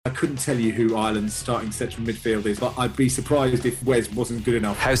couldn't tell you who Ireland's starting central midfield is, but I'd be surprised if Wes wasn't good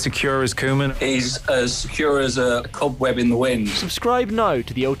enough. How secure is Koeman? He's as secure as a cobweb in the wind. Subscribe now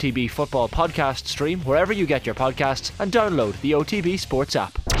to the OTB Football Podcast stream wherever you get your podcasts and download the OTB Sports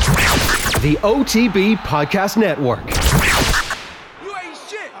app. The OTB Podcast Network. You ain't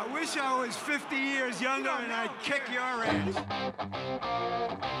shit. I wish I was 50 years younger and I'd kick your ass.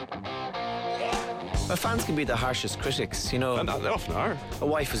 Well, fans can be the harshest critics, you know. And they often are. A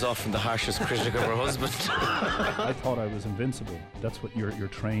wife is often the harshest critic of her husband. I thought I was invincible. That's what you're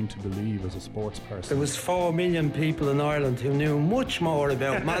trained to believe as a sports person. There was 4 million people in Ireland who knew much more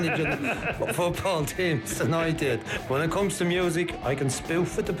about managing football teams than I did. When it comes to music, I can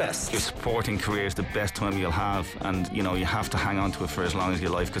spoof at the best. Your sporting career is the best time you'll have, and you know you have to hang on to it for as long as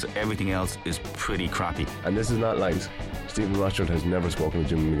your life, because everything else is pretty crappy. And this is not lies. Stephen Rothschild has never spoken to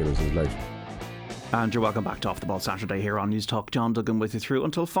Jimmy McGuinness in his life. And you're welcome back to Off the Ball Saturday here on News Talk. John Duggan with you through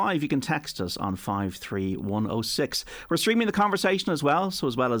until 5. You can text us on 53106. We're streaming the conversation as well, so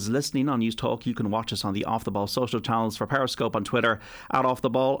as well as listening on News Talk, you can watch us on the Off the Ball social channels for Periscope on Twitter, at Off the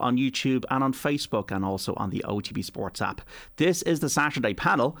Ball on YouTube and on Facebook, and also on the OTB Sports app. This is the Saturday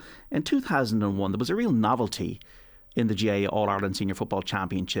panel. In 2001, there was a real novelty in the GAA All-Ireland Senior Football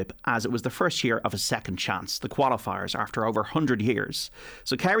Championship, as it was the first year of a second chance, the qualifiers, after over 100 years.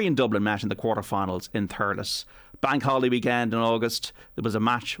 So Kerry and Dublin met in the quarterfinals in Thurles. Bank holiday weekend in August, there was a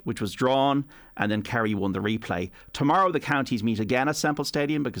match which was drawn, and then Kerry won the replay. Tomorrow the counties meet again at Semple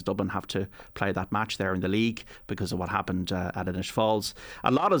Stadium, because Dublin have to play that match there in the league because of what happened at Innish Falls. A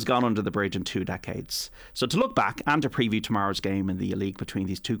lot has gone under the bridge in 2 decades. So to look back and to preview tomorrow's game in the league between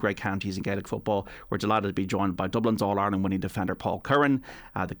these two great counties in Gaelic football, we're delighted to be joined by Dublin's All-Ireland winning defender Paul Curran,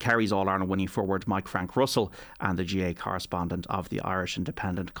 the Kerry's All-Ireland winning forward Mike Frank Russell, and the GAA correspondent of the Irish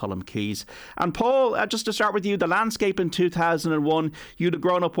Independent Colm Keys. And Paul, just to start with you, the landscape in 2001, you'd have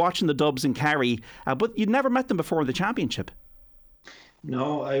grown up watching the Dubs in Kerry, but you'd never met them before in the championship.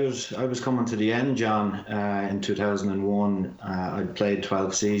 No, I was coming to the end, John, in 2001. I'd played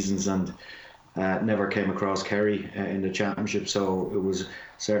 12 seasons and never came across Kerry in the championship, so it was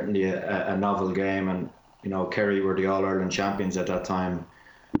certainly a novel game. And you know, Kerry were the All-Ireland champions at that time,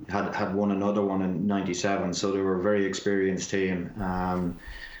 had won another one in 97, so they were a very experienced team.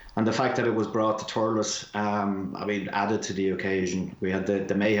 And the fact that it was brought to Thurles, added to the occasion. We had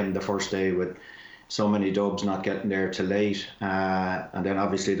the mayhem the first day with so many Dubs not getting there till late. And then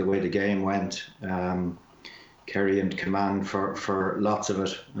obviously the way the game went, Kerry in command for lots of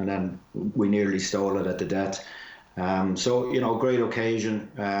it. And then we nearly stole it at the death. So, you know, great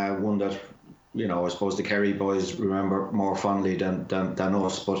occasion, one that, you know, I suppose the Kerry boys remember more fondly than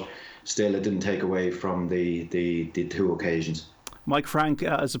us, but still it didn't take away from the 2 occasions. Mike Frank,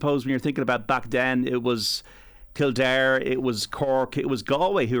 I suppose when you're thinking about back then, it was Kildare, it was Cork, it was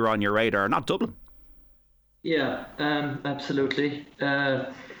Galway who were on your radar, not Dublin. Yeah, absolutely.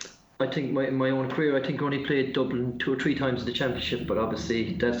 I think my own career, I think I only played Dublin 2 or 3 times in the championship, but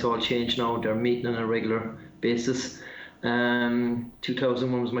obviously that's all changed now. They're meeting on a regular basis.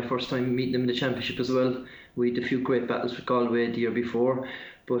 2001 was my first time meeting them in the championship as well. We had a few great battles with Galway the year before,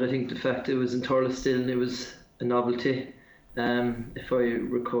 but I think the fact it was in Thurles still, it was a novelty. If I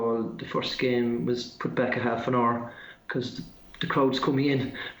recall, the first game was put back a half an hour because the crowd's coming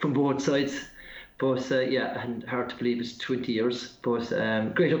in from both sides. But and hard to believe it's 20 years. But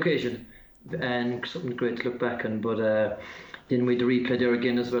great occasion and something great to look back on. But then we had the replay there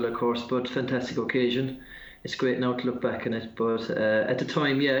again as well, of course. But fantastic occasion. It's great now to look back on it. But at the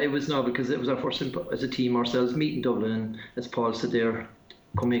time, it was novel because it was our first as a team ourselves meeting Dublin, and as Paul said there,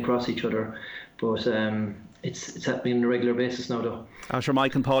 coming across each other. But it's happening on a regular basis now, though. Sure,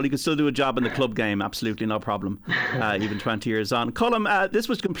 Mike and Paul, you can still do a job in the club game, absolutely no problem, even 20 years on. Colm, this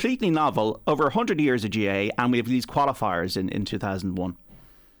was completely novel, over 100 years of GAA, and we have these qualifiers in 2001.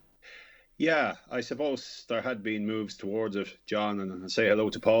 Yeah, I suppose there had been moves towards it, John, and I say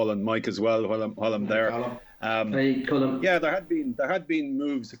hello to Paul and Mike as well while I'm there. Hey, Colm. Yeah, there had been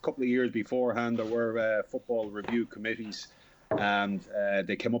moves a couple of years beforehand. There were football review committees, and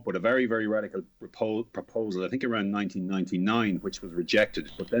they came up with a very, very radical proposal, I think around 1999, which was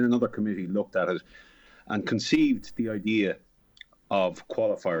rejected. But then another committee looked at it and conceived the idea of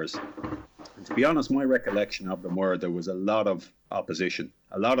qualifiers. And to be honest, my recollection of them were there was a lot of opposition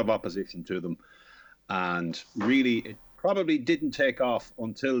to them. And really, it probably didn't take off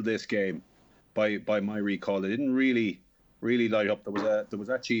until this game, by my recall. It didn't really light up. There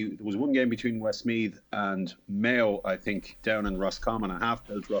was one game between Westmeath and Mayo, I think, down in Roscommon, a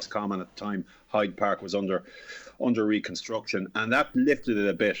half-built Roscommon at the time. Hyde Park was under reconstruction, and that lifted it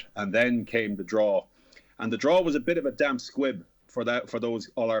a bit. And then came the draw, and the draw was a bit of a damp squib for those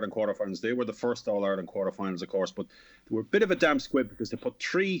All-Ireland quarterfinals. They were the first All-Ireland quarterfinals, of course, but they were a bit of a damn squib because they put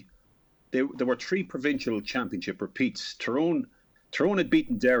there were three provincial championship repeats. Tyrone had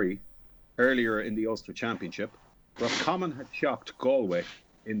beaten Derry earlier in the Ulster Championship. Roscommon had shocked Galway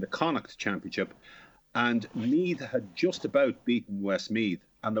in the Connacht Championship, and Meath had just about beaten Westmeath,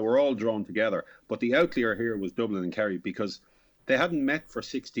 and they were all drawn together. But the outlier here was Dublin and Kerry, because they hadn't met for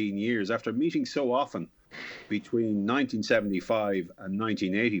 16 years. After meeting so often between 1975 and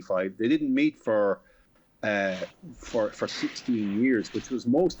 1985, they didn't meet for 16 years, which was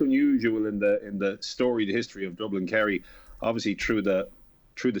most unusual in the storied history of Dublin Kerry. Obviously, through the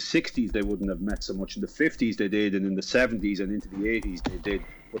 60s they wouldn't have met so much. In the 50s they did, and in the 70s and into the 80s they did,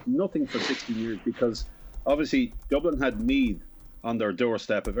 but nothing for 16 years, because obviously Dublin had Meath on their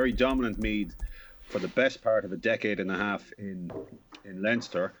doorstep, a very dominant Meath for the best part of a decade and a half in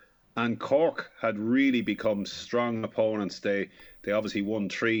Leinster, and Cork had really become strong opponents. They obviously won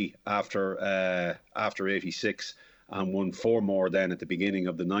 3 after 86 and won 4 more then at the beginning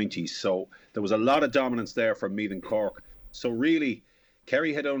of the 90s. So there was a lot of dominance there for Meath and Cork. So really,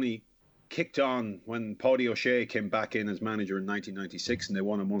 Kerry had only kicked on when Paddy O'Shea came back in as manager in 1996, and they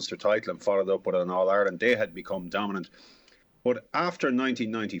won a Munster title and followed up with an All-Ireland. They had become dominant. But after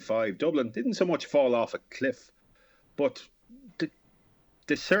 1995, Dublin didn't so much fall off a cliff, but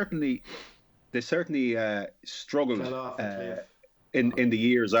they certainly struggled in the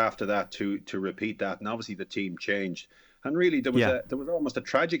years after that to repeat that. And obviously the team changed. And really there was almost a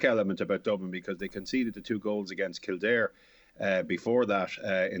tragic element about Dublin, because they conceded the 2 goals against Kildare before that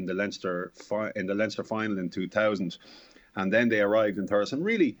in the Leinster final in 2000, and then they arrived in Thurles. And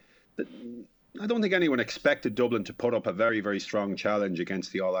really, I don't think anyone expected Dublin to put up a very, very strong challenge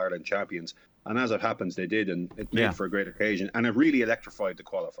against the All-Ireland champions. And as it happens, they did, and it made for a great occasion, and it really electrified the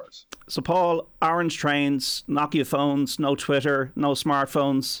qualifiers. So, Paul, orange trains, Nokia phones, no Twitter, no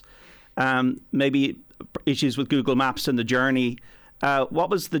smartphones, maybe issues with Google Maps in the journey. What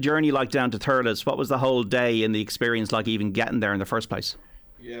was the journey like down to Thurles? What was the whole day and the experience like, even getting there in the first place?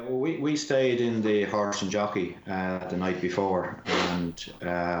 Yeah, well, we stayed in the Horse and Jockey the night before,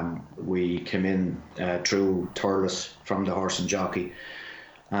 and we came in through Thurles from the Horse and Jockey.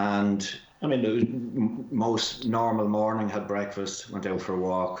 And I mean, it was most normal morning, had breakfast, went out for a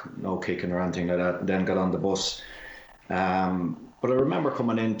walk, no kicking or anything like that, then got on the bus. But I remember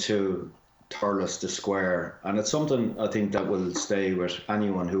coming into Thurles, the square, and it's something I think that will stay with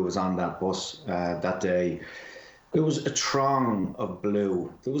anyone who was on that bus that day. It was a throng of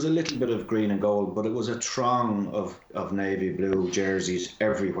blue. There was a little bit of green and gold, but it was a throng of navy blue jerseys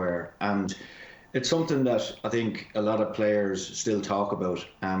everywhere. And it's something that I think a lot of players still talk about,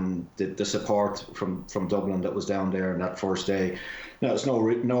 the support from Dublin that was down there on that first day. Now, it's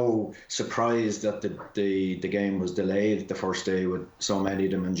no surprise that the game was delayed the first day, with so many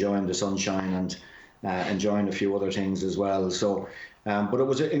of them enjoying the sunshine and enjoying a few other things as well. So, but it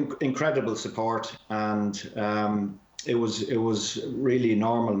was an incredible support, and it was really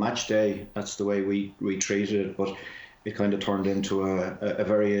normal match day. That's the way we treated it, but it kind of turned into a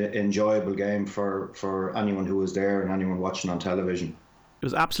very enjoyable game for anyone who was there and anyone watching on television. It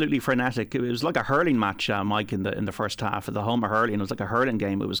was absolutely frenetic. It was like a hurling match, Mike, in the first half of the home of hurling. It was like a hurling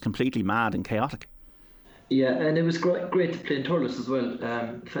game. It was completely mad and chaotic. Yeah, and it was great to play in Thurles as well.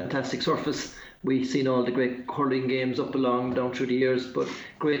 Fantastic surface. We've seen all the great hurling games down through the years, but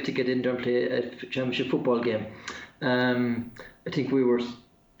great to get in there and play a championship football game. I think we were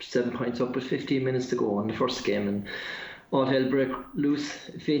 7 points up with 15 minutes to go in the first game, and all hell broke loose.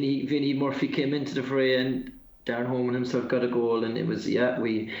 Vinnie Murphy came into the fray, and Darren Holman himself got a goal, and it was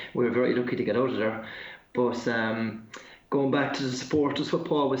we were very lucky to get out of there. But going back to the supporters, what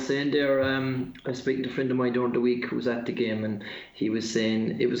Paul was saying there, I was speaking to a friend of mine during the week who was at the game, and he was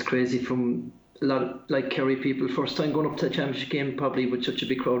saying it was crazy from a lot of, like, Kerry people, first time going up to a championship game, probably with such a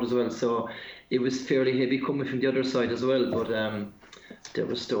big crowd as well. So it was fairly heavy coming from the other side as well. But there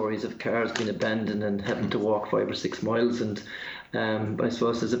were stories of cars being abandoned and having to walk 5 or 6 miles. And I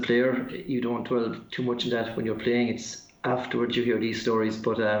suppose as a player, you don't dwell too much on that when you're playing. It's afterwards you hear these stories.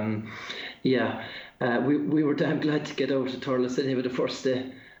 But we were damn glad to get out of Thurles anyway the first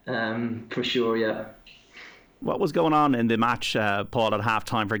day, for sure, yeah. What was going on in the match, Paul, at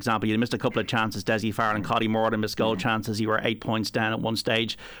half-time, for example? You missed a couple of chances. Dessie Farrell and Coddy Morton missed goal chances. You were 8 points down at one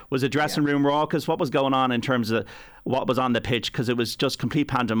stage. Was the dressing room raucous? What was going on in terms of what was on the pitch? Because it was just complete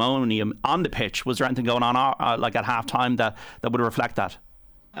pandemonium on the pitch. Was there anything going on like at half-time that would reflect that?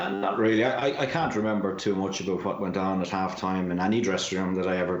 Not really. I can't remember too much about what went on at half-time in any dressing room that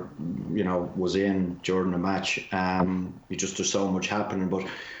I ever, was in during the match. There's so much happening. But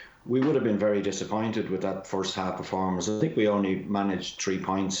we would have been very disappointed with that first half performance. I think we only managed 3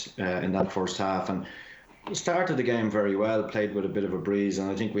 points in that first half, and we started the game very well, played with a bit of a breeze,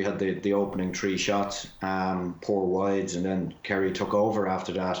 and I think we had the opening 3 shots, poor wides, and then Kerry took over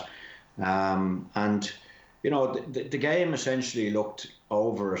after that. And you know, the game essentially looked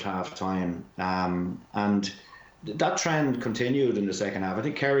over at half time, and that trend continued in the second half. I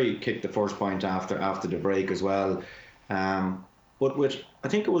think Kerry kicked the first point after the break as well. But I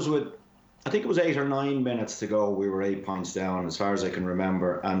think it was 8 or 9 minutes to go. We were 8 points down, as far as I can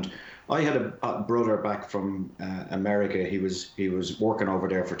remember. And I had a brother back from America. He was working over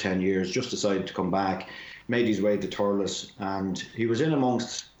there for 10 years. Just decided to come back, made his way to Thurles, and he was in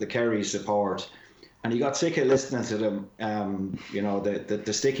amongst the Kerry support. And he got sick of listening to them. You know,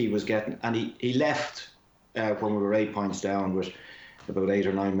 the stick he was getting, and he left when we were 8 points down with about 8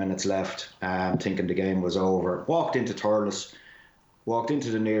 or 9 minutes left, thinking the game was over. Walked into Thurles. Walked into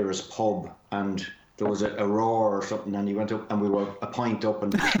the nearest pub, and there was a roar or something, and he went up, and we were a point up,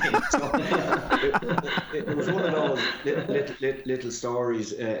 and so it was one of those little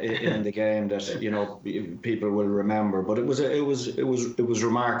stories in the game that, you know, people will remember. But it was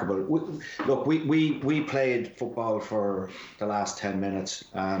remarkable. Look, we played football for the last 10 minutes,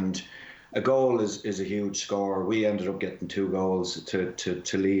 and a goal is a huge score. We ended up getting 2 goals to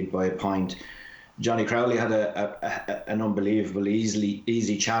lead by a point. Johnny Crowley had an unbelievable,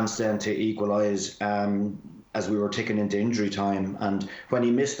 easy chance then to equalise as we were ticking into injury time. And when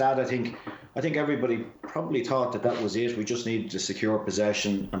he missed that, I think everybody probably thought that was it. We just needed to secure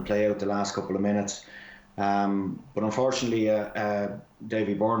possession and play out the last couple of minutes. But unfortunately,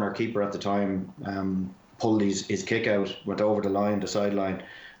 Davy Byrne, our keeper at the time, pulled his kick out, went over the sideline,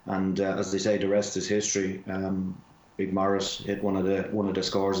 and as they say, the rest is history. Big Morris hit one of the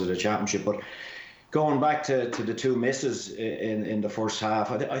scores of the championship. But going back to the 2 misses in the first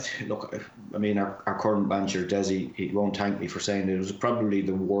half, I mean, our current manager, Desi, he won't thank me for saying it was probably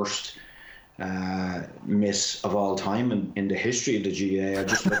the worst miss of all time in the history of the GAA. I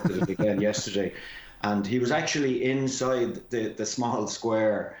just looked at it again yesterday, and he was actually inside the small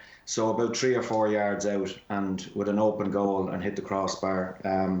square, so about 3 or 4 yards out, and with an open goal, and hit the crossbar,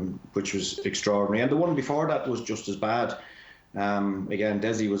 which was extraordinary. And the one before that was just as bad. Again,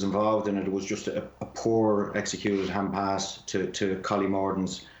 Desi was involved in it. It was just a poor executed hand pass to Collie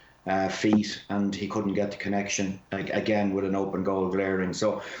Morden's feet, and he couldn't get the connection, again with an open goal glaring.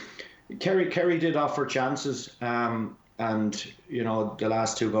 So Kerry did offer chances, and you know, the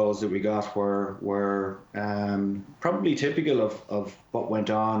last 2 goals that we got were probably typical of what went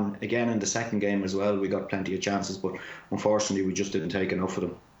on again in the second game as well. We got plenty of chances, but unfortunately we just didn't take enough of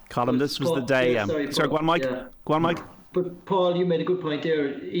them. Colin, this was the day. Sorry, go on, Mike. Yeah. Go on, Mike. But Paul, you made a good point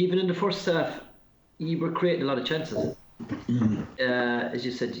there. Even in the first half, you were creating a lot of chances. As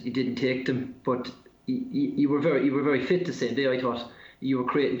you said, you didn't take them, but you were very fit the same day. I thought you were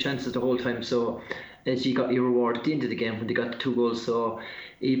creating chances the whole time. So as you got your reward at the end of the game when they got the 2 goals. So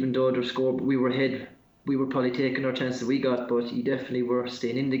even though their score, we were ahead, we were probably taking our chances we got, but you definitely were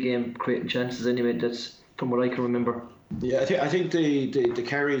staying in the game, creating chances anyway. That's from what I can remember. Yeah, I think the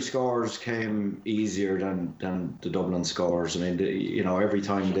Kerry scores came easier than the Dublin scores. I mean, you know, every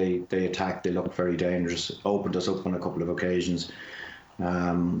time they attacked, they looked very dangerous. Opened us up on a couple of occasions.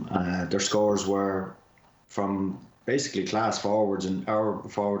 Their scores were from basically class forwards, and our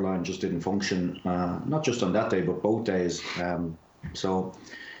forward line just didn't function. Not just on that day, but both days. So,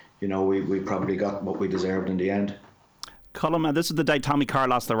 you know, we probably got what we deserved in the end. Colin, this is the day Tommy Carr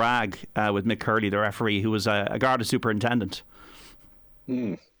lost the rag with Mick Curley, the referee, who was a Garda superintendent.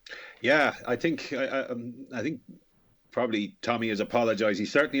 Yeah, I think probably Tommy has apologised. He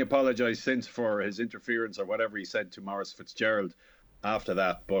certainly apologised since for his interference or whatever he said to Maurice Fitzgerald after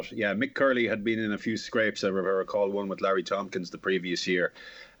that. But yeah, Mick Curley had been in a few scrapes. I recall one with Larry Tompkins the previous year.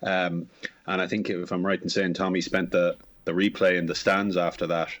 And I think, if I'm right in saying, Tommy spent the replay in the stands after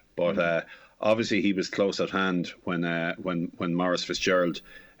that. But obviously, he was close at hand when Maurice Fitzgerald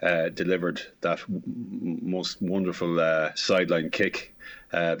delivered that most wonderful sideline kick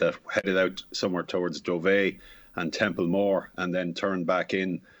that headed out somewhere towards Dovey and Templemore, and then turned back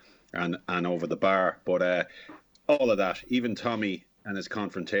in and over the bar. But all of that, even Tommy and his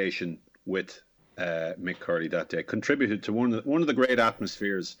confrontation with Mick Curley that day, contributed to one of the great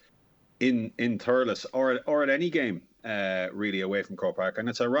atmospheres in Thurles or at any game really away from Croke Park. And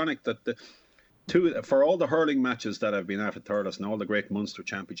it's ironic that for all the hurling matches that I've been at Thurles and all the great Munster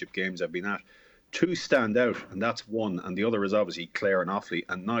Championship games I've been at, 2 stand out, and that's one, and the other is obviously Clare and Offaly,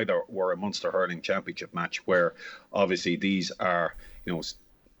 and neither were a Munster Hurling Championship match, where obviously these are, you know,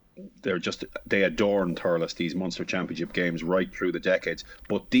 they adorned Thurles, these Munster Championship games right through the decades.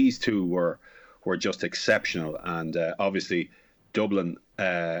 But these two were just exceptional, and obviously Dublin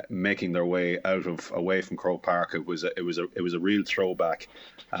making their way away from Croke Park, it was a real throwback,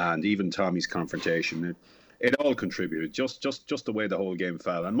 and even Tommy's confrontation, it all contributed. Just the way the whole game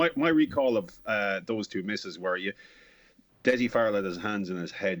fell, and my recall of those two misses were Dessie Farrell had his hands in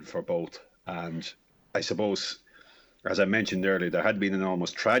his head for both, and I suppose, as I mentioned earlier, there had been an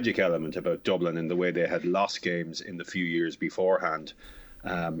almost tragic element about Dublin in the way they had lost games in the few years beforehand.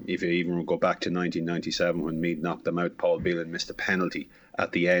 If you even go back to 1997 when Meath knocked them out, Paul Beelan missed a penalty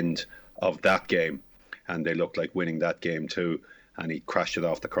at the end of that game, and they looked like winning that game too, and he crashed it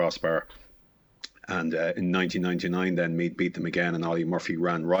off the crossbar. And in 1999 then Meath beat them again, and Ollie Murphy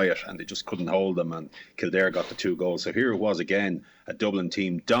ran riot, and they just couldn't hold them, and Kildare got the 2 goals. So here it was again, a Dublin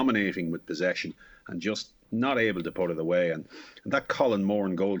team dominating with possession and just not able to put it away. And that Colin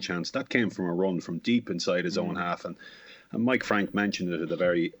Moran goal chance, that came from a run from deep inside his own half, and Mike Frank mentioned it at the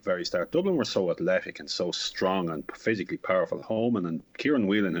very, very start. Dublin were so athletic and so strong and physically powerful at home, and Kieran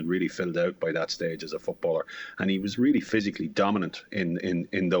Whelan had really filled out by that stage as a footballer, and he was really physically dominant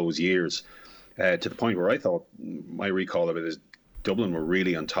in those years, to the point where I thought, my recall of it is, Dublin were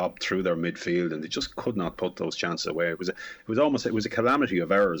really on top through their midfield, and they just could not put those chances away. It was a calamity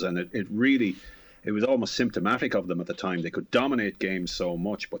of errors, and it was almost symptomatic of them at the time. They could dominate games so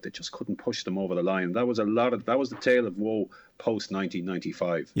much, but they just couldn't push them over the line. That was the tale of woe post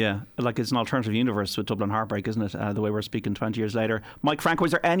 1995. Yeah, like it's an alternative universe with Dublin heartbreak, isn't it? The way we're speaking 20 years later. Mike Frank,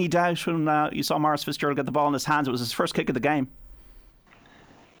 was there any doubt when you saw Maurice Fitzgerald get the ball in his hands? It was his first kick of the game.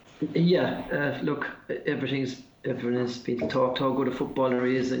 Yeah, look, everyone has been talked how good a footballer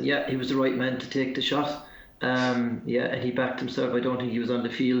he is, and yeah, he was the right man to take the shot. And he backed himself. I don't think he was on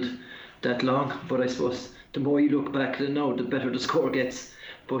the field that long, but I suppose the more you look back at it now, the better the score gets.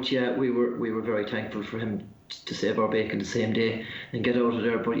 But yeah, we were very thankful for him to save our bacon the same day and get out of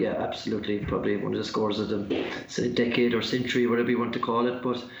there. But yeah, absolutely, probably one of the scores of the decade or century, whatever you want to call it.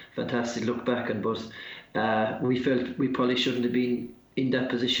 But fantastic look back, but we felt we probably shouldn't have been in that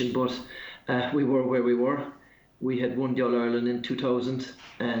position, but we were where we were. We had won the All-Ireland in 2000,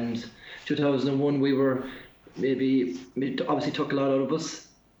 and 2001 we were it obviously took a lot out of us.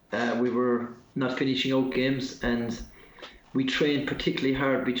 We were not finishing out games, and we trained particularly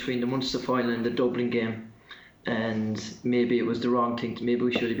hard between the Munster final and the Dublin game, and maybe it was the wrong thing. Maybe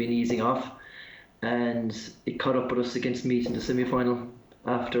we should have been easing off, and it caught up with us against Meath in the semi-final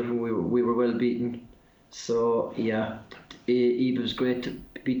after we were well beaten. So yeah, it was great to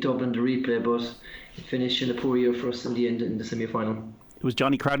beat Dublin to replay, but it finished in a poor year for us in the end in the semi-final. It was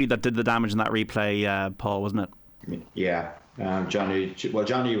Johnny Crowley that did the damage in that replay, Paul, wasn't it? Yeah.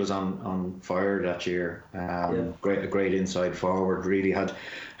 Johnny was on fire that year. A great inside forward. Really had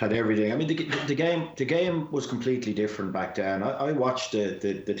everything. I mean, the game was completely different back then. I watched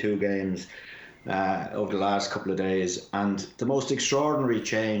the two games over the last couple of days, and the most extraordinary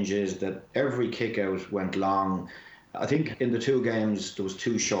change is that every kick out went long. I think in the two games there was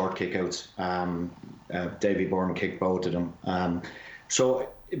 2 short kickouts. Davy Byrne kicked both of them. So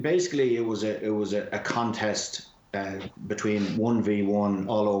basically it was a contest between 1v1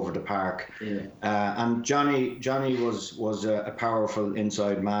 all over the park. And Johnny was a powerful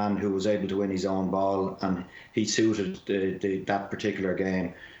inside man who was able to win his own ball, and he suited that particular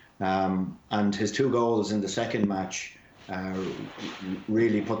game. And his 2 goals in the second match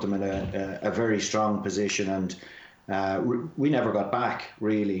really put them in a very strong position, and we never got back,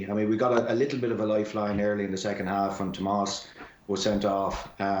 really. I mean, we got a little bit of a lifeline early in the second half when Tomas was sent off,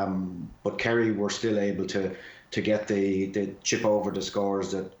 but Kerry were still able to get the chip over the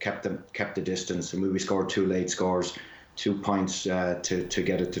scores that kept the distance. And we scored 2 late scores, 2 points to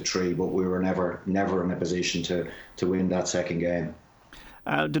get it to 3, but we were never in a position to win that second game.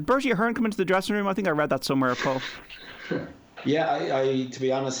 Did Bertie Ahern come into the dressing room? I think I read that somewhere, Paul. Yeah, I to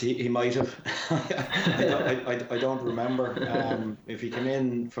be honest, he might have. I don't remember. If he came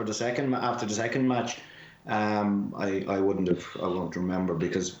in for after the second match, I won't remember,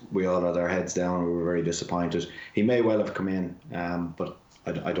 because we all had our heads down. We were very disappointed. He may well have come in, but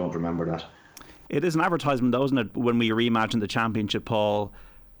I don't remember that. It is an advertisement, though, isn't it? When we reimagine the championship, Paul,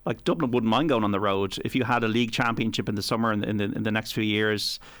 like Dublin wouldn't mind going on the road if you had a league championship in the summer in the next few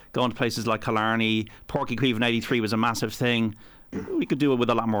years. Going to places like Killarney, Páirc Uí Chaoimh in '83 was a massive thing. We could do it with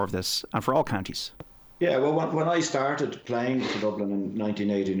a lot more of this, and for all counties. Yeah, well, when I started playing for Dublin in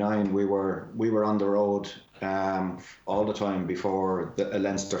 1989, we were on the road all the time before a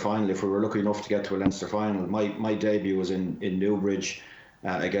Leinster final. If we were lucky enough to get to a Leinster final, my debut was in Newbridge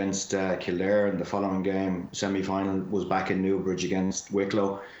against Kildare, and the following game, semi-final, was back in Newbridge against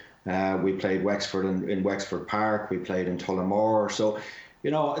Wicklow. We played Wexford in Wexford Park. We played in Tullamore. So,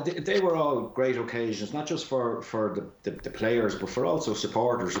 they were all great occasions, not just for the players, but for also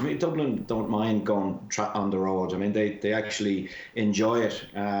supporters. I mean, Dublin don't mind going on the road. I mean, they actually enjoy it.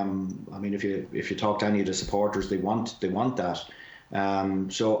 I mean, if you talk to any of the supporters, they want that.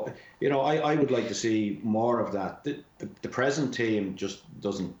 So, I would like to see more of that. The present team just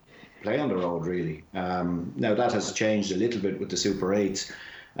doesn't play on the road, really. Now, that has changed a little bit with the Super 8s.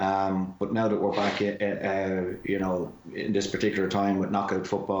 But now that we're back, in this particular time with knockout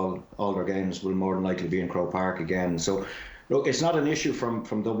football, all their games will more than likely be in Croke Park again. So, look, it's not an issue from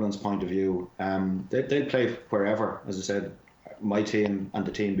Dublin's point of view. They'll play wherever. As I said, my team and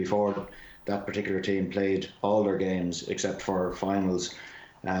the team before that particular team played all their games except for finals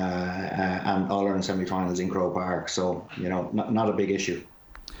and All-Ireland semi-finals in Croke Park. So, not a big issue.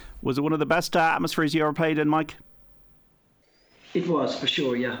 Was it one of the best atmospheres you ever played in, Mike? It was, for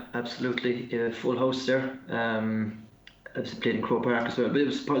sure, yeah, absolutely. Full house there. I've played in Croke Park as well, but it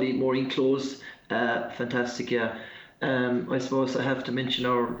was probably more enclosed. Fantastic, yeah. I suppose I have to mention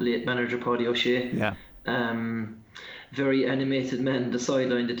our late manager, Paddy O'Shea. Yeah. Very animated man on the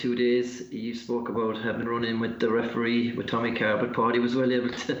sideline the 2 days. You spoke about having run in with the referee, with Tommy Carr, but Paddy was well able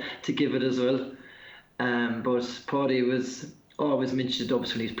to give it as well. But Paddy was always mentioned the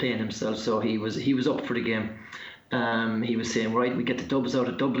Dubs when he was playing himself, so he was up for the game. He was saying, right, we get the Dubs out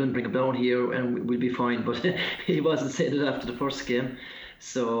of Dublin, bring them down here and we'll be fine. But he wasn't saying it after the first game.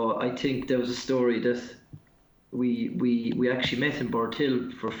 So I think there was a story that we actually met in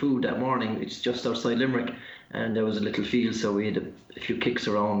Borthill for food that morning. It's just outside Limerick. And there was a little field, so we had a few kicks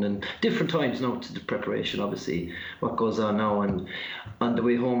around and different times now to the preparation, obviously, what goes on now. And on the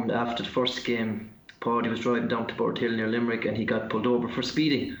way home after the first game, Paddy was driving down to Borthill near Limerick and he got pulled over for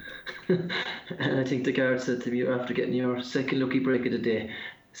speeding. And I think the guard said to me, "You're after getting your second lucky break of the day."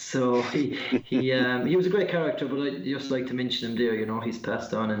 So he was a great character, but I'd just like to mention him there. He's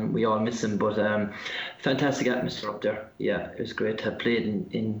passed on and we all miss him. But fantastic atmosphere up there. Yeah, it was great to have played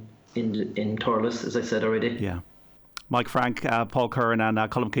in Thurles, as I said already. Yeah. Mike Frank, Paul Curran and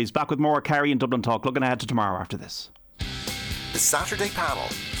Colm Keys back with more Kerry and Dublin talk. Looking ahead to tomorrow after this. The Saturday Panel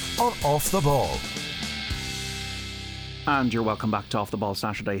on Off the Ball. And you're welcome back to Off the Ball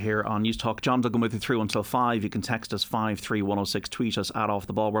Saturday here on News Talk. John Duggan with you through until 5. You can text us 53106, tweet us at Off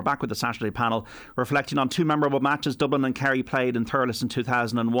the Ball. We're back with the Saturday Panel, reflecting on two memorable matches Dublin and Kerry played in Thurles in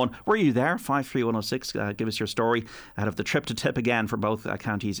 2001. Were you there? 53106. Give us your story ahead of the trip to Tip again for both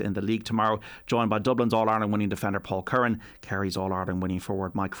counties in the league tomorrow. Joined by Dublin's All-Ireland winning defender Paul Curran, Kerry's All-Ireland winning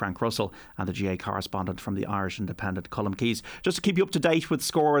forward Mike Frank Russell, and the GA correspondent from the Irish Independent, Colm Keys. Just to keep you up to date with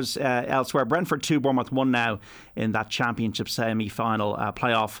scores elsewhere, Brentford 2, Bournemouth 1 now in that Championship semi-final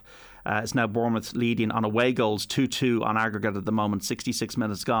playoff. It's now Bournemouth leading on away goals 2-2 on aggregate at the moment. 66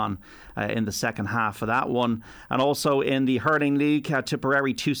 minutes gone in the second half for that one. And also in the hurling league,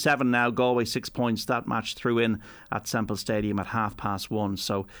 Tipperary 2-7 now, Galway 6 points. That match threw in at Semple Stadium at 1:30.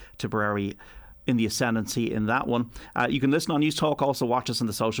 So Tipperary in the ascendancy in that one. You can listen on News Talk, also watch us on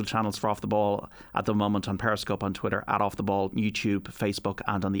the social channels for Off the Ball at the moment, on Periscope, on Twitter, at Off the Ball, YouTube, Facebook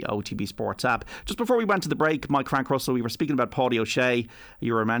and on the OTB Sports app. Just before we went to the break, Mike Frank Russell, we were speaking about Paddy O'Shea.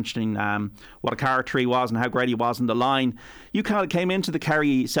 You were mentioning what a character he was and how great he was in the line. You kind of came into the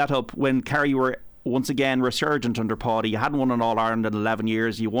Kerry setup when Kerry were once again resurgent under Paddy. You hadn't won an All-Ireland in 11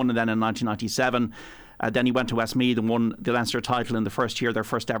 years. You won it then in 1997. Then he went to Westmeath and won the Leinster title in the first year, their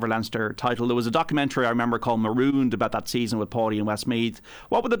first ever Leinster title. There was a documentary I remember called Marooned about that season with Paddy in Westmeath.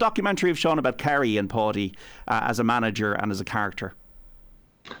 What would the documentary have shown about Kerry and Paddy as a manager and as a character?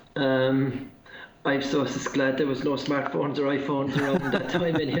 I'm so just glad there was no smartphones or iPhones around that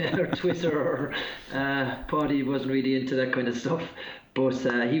time or Twitter or Paddy wasn't really into that kind of stuff. But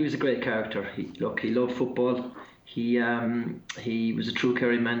he was a great character. He loved football. He was a true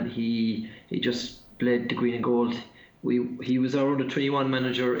Kerry man. He just led the green and gold. He was our under-21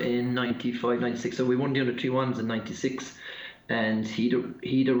 manager in 95-96, so we won the under-21s in 96, and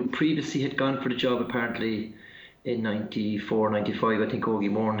he'd previously had gone for the job apparently in 94-95. I think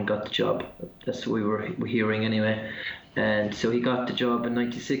Ogie Moran got the job. That's what we were hearing anyway. And so he got the job in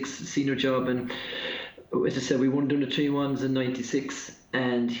 96, senior job, and as I said, we won the under-21s in 96,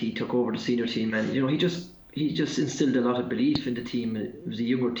 and he took over the senior team, and he just instilled a lot of belief in the team. It was a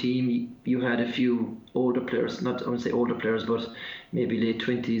younger team. You had a few older players, not I wouldn't say older players, but maybe late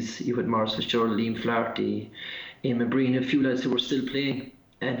 20s. You had Maurice Fitzgerald, Liam Flaherty, Eamon Breen, a few lads who were still playing,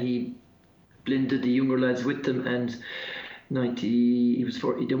 and he blended the younger lads with them. And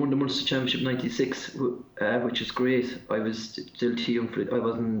they won the Munster Championship 96, which is great. I was still too young for it. I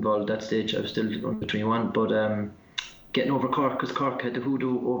wasn't involved at that stage. I was still under 21, but getting over Cork, because Cork had the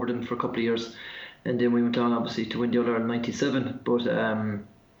hoodoo over them for a couple of years, and then we went on obviously to win the All-Ireland '97. But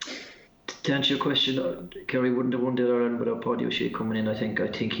to answer your question, Kerry wouldn't have won the All-Ireland without Paddy O'Shea coming in. I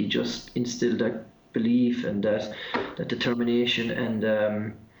think he just instilled that belief and that determination,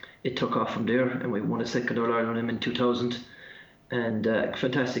 and it took off from there, and we won a second All-Ireland on him in 2000. And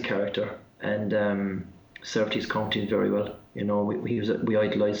fantastic character, and served his county very well. You know, we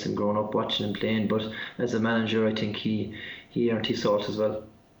idolised him growing up, watching him playing. But as a manager, I think he earned his salt as well.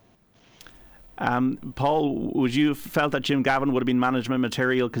 Paul, would you have felt that Jim Gavin would have been management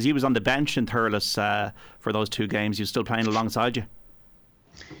material, because he was on the bench in Thurles for those 2 games? He was still playing alongside you.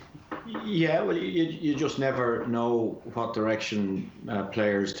 Yeah, well, you just never know what direction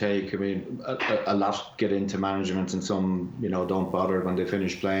players take. I mean, a lot get into management, and some, don't bother when they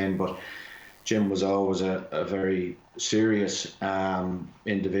finish playing. But Jim was always a very serious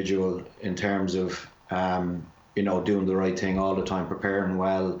individual in terms of, doing the right thing all the time, preparing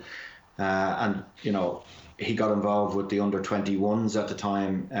well. And, he got involved with the under-21s at the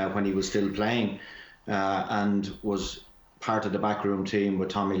time when he was still playing, and was part of the backroom team with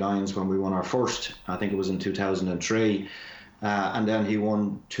Tommy Lyons when we won our first. I think it was in 2003. And then he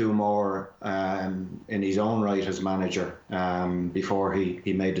won 2 more in his own right as manager before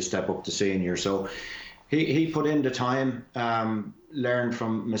he made the step up to senior. So he put in the time, learned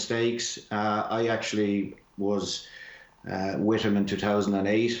from mistakes. I actually was with him in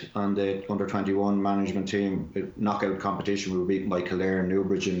 2008 on the under-21 management team. Knockout competition, we were beaten by Kildare and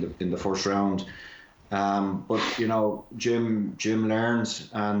Newbridge in the first round. But Jim learns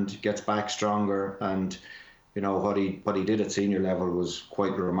and gets back stronger, and what he did at senior level was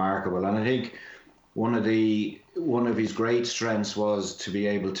quite remarkable. And I think one of his great strengths was to be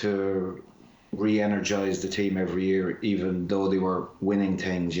able to re-energize the team every year, even though they were winning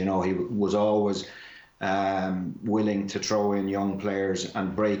things. He was always willing to throw in young players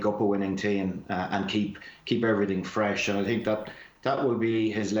and break up a winning team and keep everything fresh. And I think that will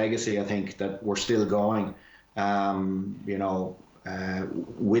be his legacy. I think that we're still going,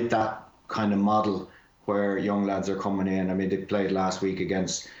 with that kind of model where young lads are coming in. I mean, they played last week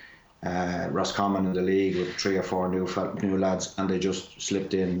against Roscommon in the league with 3 or 4 new lads, and they just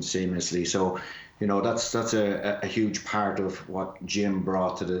slipped in seamlessly. So, that's a huge part of what Jim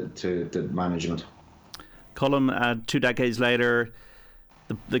brought to the management. Colm, 2 decades later,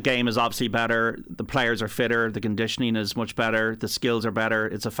 the game is obviously better. The players are fitter. The conditioning is much better. The skills are better.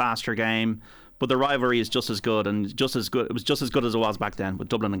 It's a faster game, but the rivalry is just as good, and just as good. It was just as good as it was back then with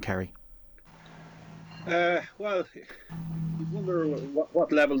Dublin and Kerry. Well, you wonder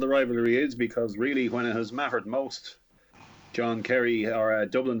what level the rivalry is, because really, when it has mattered most, Kerry or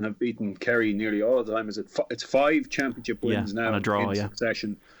Dublin have beaten Kerry nearly all the time. It's 5 championship wins now and a draw, in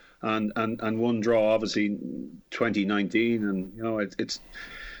succession. And 1 draw, obviously, 2019, and it's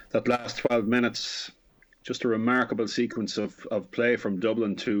that last 12 minutes, just a remarkable sequence of play from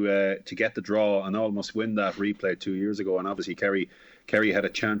Dublin to get the draw and almost win that replay 2 years ago. And obviously Kerry had a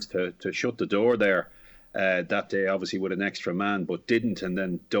chance to shut the door there that day, obviously with an extra man, but didn't, and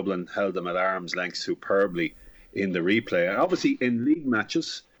then Dublin held them at arm's length superbly in the replay. And obviously in league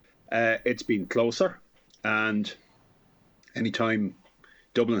matches, it's been closer, and anytime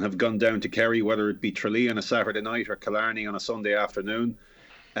Dublin have gone down to Kerry, whether it be Tralee on a Saturday night or Killarney on a Sunday afternoon,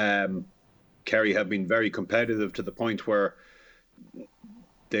 Kerry have been very competitive to the point where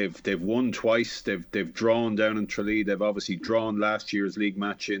they've won twice. They've drawn down in Tralee. They've obviously drawn last year's league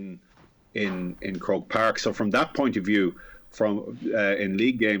match in Croke Park. So from that point of view, in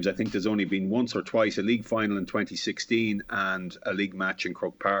league games, I think there's only been once or twice a league final in 2016 and a league match in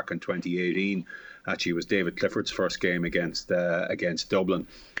Croke Park in 2018. Actually, it was David Clifford's first game against Dublin,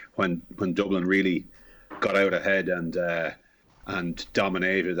 when Dublin really got out ahead and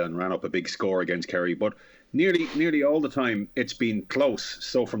dominated and ran up a big score against Kerry. But nearly all the time it's been close.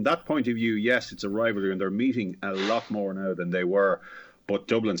 So from that point of view, yes, it's a rivalry, and they're meeting a lot more now than they were. But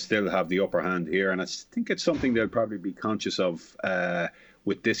Dublin still have the upper hand here, and I think it's something they'll probably be conscious of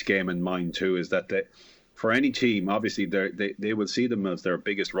with this game in mind too. Is that for any team, obviously they will see them as their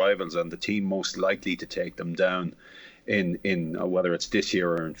biggest rivals and the team most likely to take them down in whether it's this year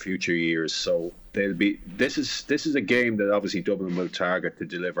or in future years. So this is a game that obviously Dublin will target to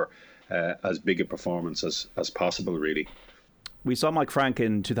deliver as big a performance as possible, really. We saw Mike Frank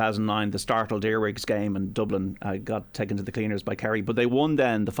in 2009, the startled earwigs game, and Dublin got taken to the cleaners by Kerry, but they won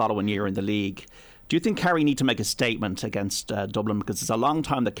then the following year in the league. Do you think Kerry need to make a statement against Dublin, because it's a long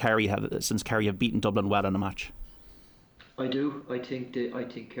time that Kerry have beaten Dublin well in a match? I do. I think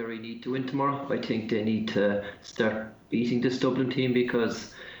Kerry need to win tomorrow. I think they need to start beating this Dublin team,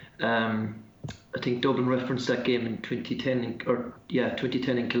 because I think Dublin referenced that game in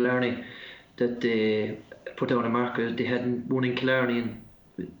 2010 in Killarney, that they put down a marker. They hadn't won in Killarney in,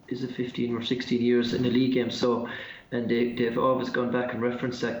 is it 15 or 16 years in a league game, so, and they've always gone back and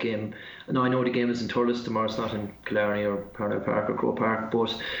referenced that game. And I know the game is in Thurles tomorrow, it's not in Killarney or Parnell Park or Croke Park,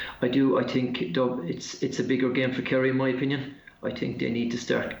 but I think it's a bigger game for Kerry in my opinion. I think they need to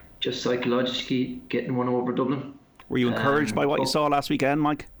start just psychologically getting one over Dublin. Were you encouraged by what you saw last weekend,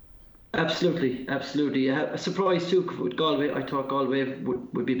 Mike? Absolutely. A surprise too with Galway. I thought Galway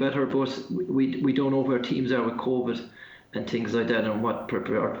would be better, but we don't know where teams are with COVID and things like that, and what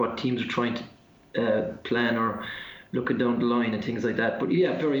teams are trying to plan or looking down the line and things like that. But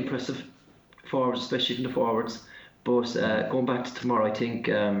yeah, very impressive forwards, especially from the forwards. But going back to tomorrow, I think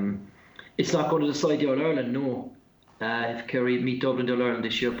it's not going to decide the All-Ireland, no. If Kerry meet Dublin in the All-Ireland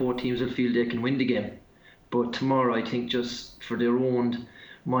this year, both teams will feel they can win the game. But tomorrow, I think just for their own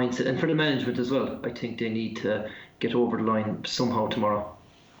mindset and for the management as well, I think they need to get over the line somehow tomorrow.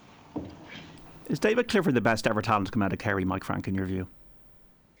 Is David Clifford the best ever talent to come out of Kerry, Mike Frank, in your view?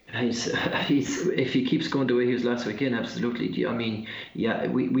 He's if he keeps going the way he was last weekend, absolutely. I mean, yeah,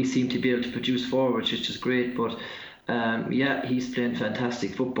 we seem to be able to produce forwards, which is great, but he's playing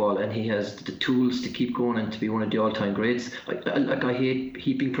fantastic football, and he has the tools to keep going and to be one of the all-time greats. I hate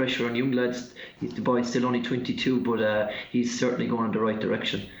heaping pressure on young lads. The boy's still only 22, but he's certainly going in the right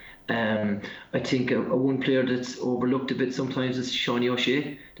direction. I think a one player that's overlooked a bit sometimes is Sean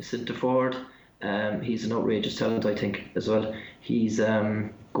O'Shea, the centre forward. He's an outrageous talent, I think, as well. He's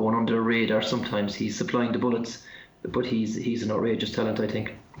going under the radar sometimes. He's supplying the bullets, but he's an outrageous talent, I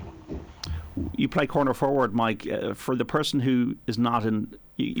think. You play corner forward, Mike. For the person who is not in,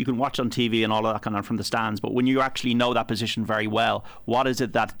 you can watch on TV and all of that kind of from the stands, but when you actually know that position very well, what is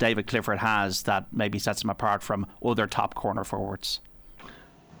it that David Clifford has that maybe sets him apart from other top corner forwards?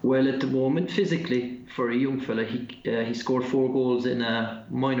 Well, at the moment, physically, for a young fella, he scored 4 goals in a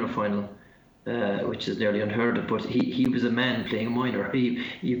minor final, which is nearly unheard of. But he was a man playing a minor. I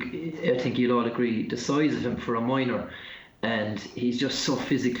think you'll all agree the size of him for a minor, and he's just so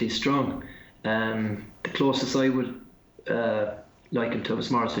physically strong. The closest I would like him to was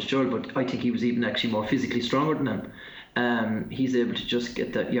Maurice Fitzgerald, but I think he was even actually more physically stronger than him. He's able to just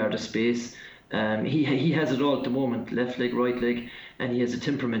get that yard of space. He has it all at the moment, left leg, right leg, and he has a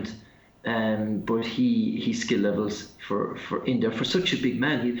temperament. But his skill levels for in there for such a big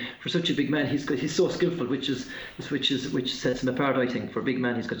man. He's so skillful, which sets him apart. I think for a big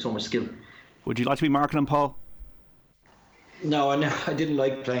man, he's got so much skill. Would you like to be marking him, Paul? No, I didn't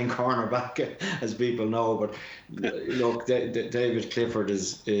like playing cornerback, as people know. But look, David Clifford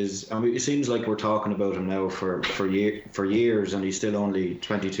is. I mean, it seems like we're talking about him now for years, and he's still only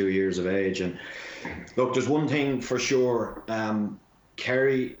 22 years of age. And look, there's one thing for sure.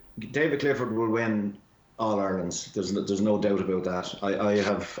 David Clifford will win All-Irelands. There's no doubt about that.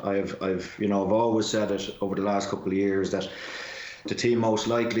 I've always said it over the last couple of years that the team most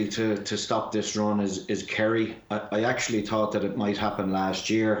likely to stop this run is Kerry. I actually thought that it might happen last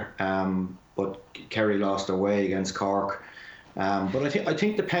year, but Kerry lost their way against Cork. But I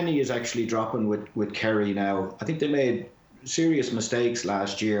think the penny is actually dropping with Kerry now. I think they made serious mistakes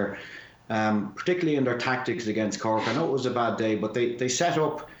last year, particularly in their tactics against Cork. I know it was a bad day, but they set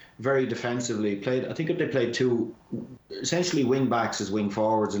up very defensively. I think they played 2 essentially wing backs as wing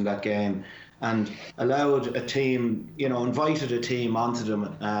forwards in that game, and allowed a team, invited a team onto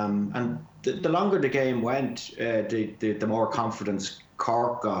them. And the longer the game went, the more confidence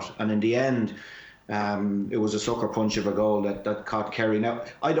Cork got. And in the end, it was a sucker punch of a goal that caught Kerry. Now,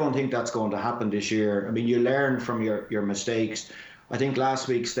 I don't think that's going to happen this year. I mean, you learn from your mistakes. I think last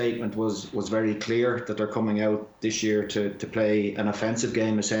week's statement was very clear that they're coming out this year to play an offensive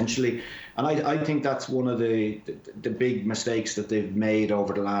game, essentially. And I think that's one of the big mistakes that they've made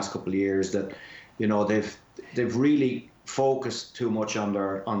over the last couple of years, that they've really focused too much on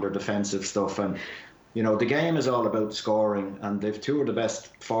their defensive stuff. And the game is all about scoring, and they've 2 of the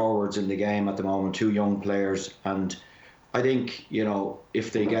best forwards in the game at the moment, 2 young players. And I think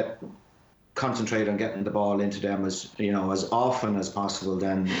if they concentrate on getting the ball into them as often as possible,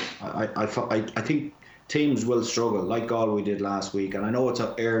 then I think teams will struggle like Galway did last week. And I know it's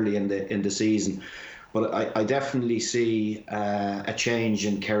up early in the season, but I definitely see a change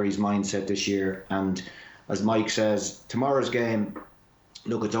in Kerry's mindset this year. And as Mike says, tomorrow's game,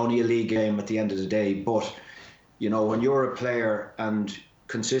 look, it's only a league game at the end of the day, but when you're a player and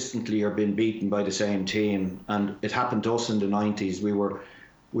consistently you're being beaten by the same team, and it happened to us in the 90s, we were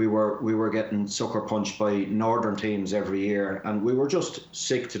we were getting sucker punched by northern teams every year, and we were just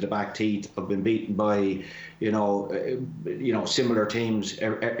sick to the back teeth of being beaten by, similar teams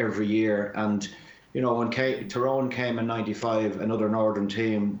every year. And when Tyrone came in '95, another northern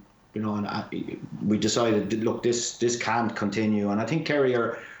team, and we decided, look, this can't continue. And I think Kerry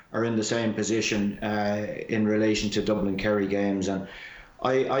are in the same position in relation to Dublin-Kerry games, and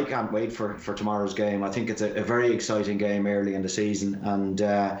I can't wait for tomorrow's game. I think it's a very exciting game early in the season, and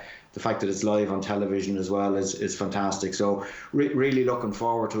the fact that it's live on television as well is fantastic. So really looking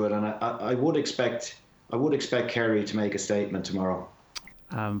forward to it, and I would expect Kerry to make a statement tomorrow.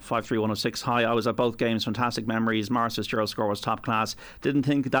 53106. Hi, I was at both games. Fantastic memories. Morris Fitzgerald's score was top class. Didn't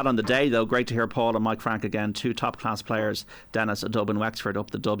think that on the day though. Great to hear Paul and Mike Frank again. 2 top class players. Dennis, Dublin, Wexford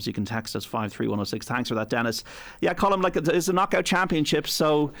up the Dubs. You can text us 53106. Thanks for that, Dennis. Yeah, Colin, it's a knockout championship,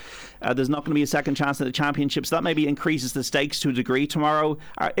 so there's not going to be a second chance at the championship, so that maybe increases the stakes to a degree tomorrow.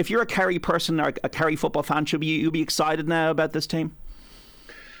 If you're a Kerry person or a Kerry football fan, should you be excited now about this team?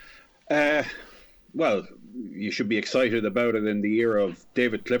 Well, you should be excited about it in the era of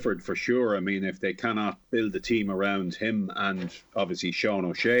David Clifford for sure. I mean, if they cannot build a team around him and obviously Sean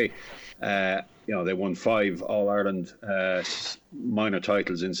O'Shea, they won 5 All-Ireland minor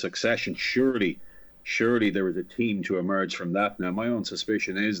titles in succession. Surely there was a team to emerge from that. Now, my own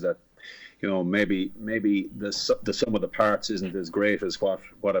suspicion is that, maybe the sum of the parts isn't as great as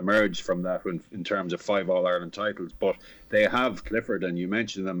what emerged from that in terms of 5 All-Ireland titles. But they have Clifford, and you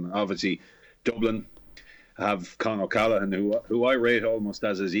mentioned them. Obviously, Dublin have Con O'Callaghan, who I rate almost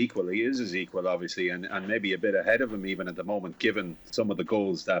as his equal. He is his equal, obviously, and maybe a bit ahead of him even at the moment, given some of the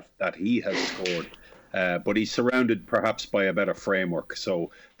goals that he has scored. But he's surrounded perhaps by a better framework, so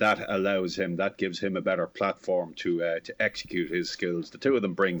that gives him a better platform to execute his skills. The two of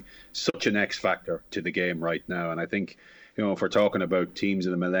them bring such an X factor to the game right now, and I think, if we're talking about teams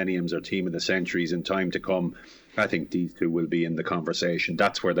of the millenniums or team of the centuries in time to come, I think these two will be in the conversation.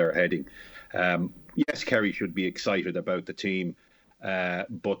 That's where they're heading. Yes, Kerry should be excited about the team,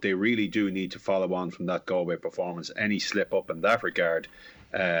 but they really do need to follow on from that Galway performance. Any slip up in that regard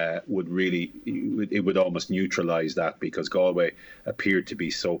would almost neutralise that, because Galway appeared to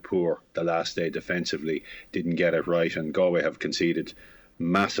be so poor the last day defensively, didn't get it right, and Galway have conceded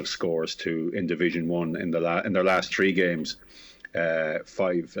massive scores in Division 1 in their last 3 games.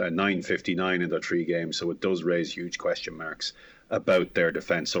 9-59 in their 3 games, so it does raise huge question marks about their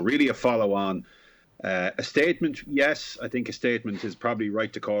defence. So really a follow-on. A statement, yes, I think a statement is probably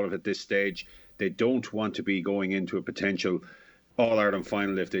right to call it at this stage. They don't want to be going into a potential All-Ireland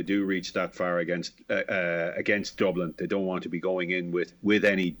final if they do reach that far against Dublin. They don't want to be going in with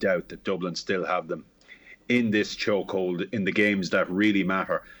any doubt that Dublin still have them in this chokehold in the games that really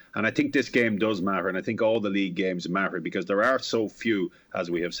matter. And I think this game does matter, and I think all the league games matter, because there are so few,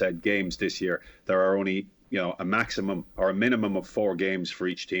 as we have said, games this year. There are only a maximum or a minimum of 4 games for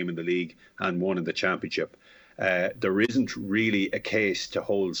each team in the league and 1 in the championship. There isn't really a case to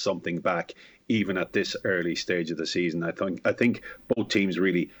hold something back, even at this early stage of the season. I think both teams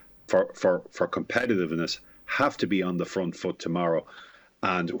really, for competitiveness, have to be on the front foot tomorrow.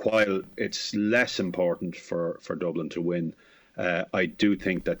 And while it's less important for Dublin to win, I do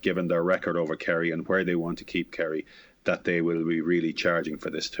think that given their record over Kerry and where they want to keep Kerry, that they will be really charging for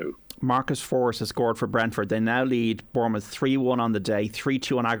this too. Marcus Forrest has scored for Brentford. They now lead Bournemouth 3-1 on the day,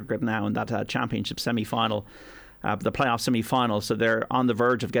 3-2 on aggregate now in that championship semi-final, the playoff semi-final. So they're on the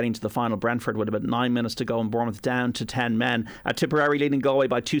verge of getting to the final. Brentford with about 9 minutes to go, and Bournemouth down to 10 men. Tipperary leading Galway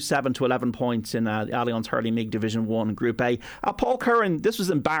by 2-7 to 11 points in Allianz Hurling League Division 1 Group A. Paul Curran, this was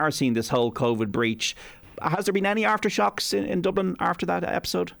embarrassing, this whole COVID breach. Has there been any aftershocks in Dublin after that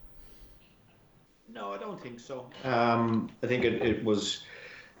episode? No, I don't think so. I think it was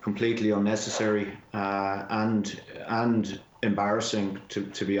completely unnecessary and embarrassing,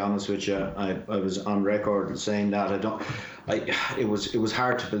 to be honest with you. I was on record saying that. It was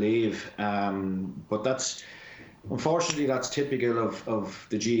hard to believe, but unfortunately that's typical of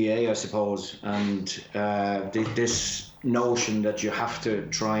the GAA, I suppose, and this notion that you have to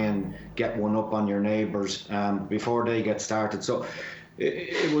try and get one up on your neighbours before they get started. So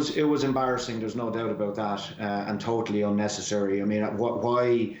it was embarrassing, there's no doubt about that, and totally unnecessary. I mean,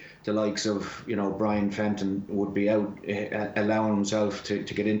 why the likes of Brian Fenton would be out allowing himself to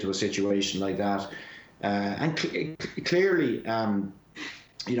get into a situation like that, and clearly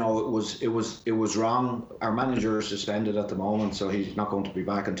it was wrong. Our manager is suspended at the moment, so he's not going to be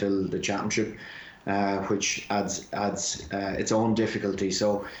back until the championship, which adds its own difficulty.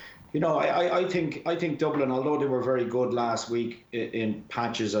 So I think Dublin, although they were very good last week in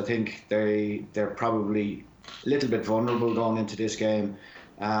patches, I think they're probably a little bit vulnerable going into this game.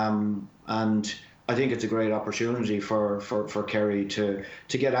 and I think it's a great opportunity for Kerry to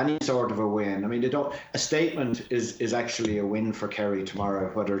get any sort of a win. I mean, a statement is actually a win for Kerry tomorrow,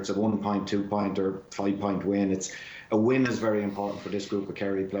 whether it's a 1 point, 2 point, or 5 point win. A win is very important for this group of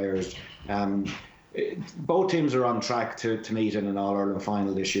Kerry players. Both teams are on track to meet in an All-Ireland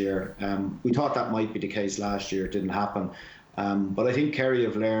final this year. We thought that might be the case last year. It didn't happen. But I think Kerry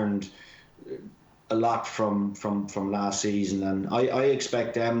have learned a lot from last season, and I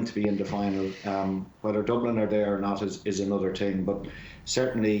expect them to be in the final. Whether Dublin are there or not is another thing, but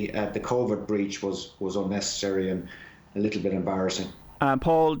certainly the COVID breach was unnecessary and a little bit embarrassing.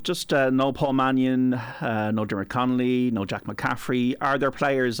 Paul, just no Paul Mannion, no Dermot Connolly, no Jack McCaffrey. Are there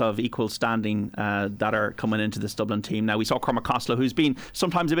players of equal standing that are coming into this Dublin team? Now, we saw Cormac Costello, who's been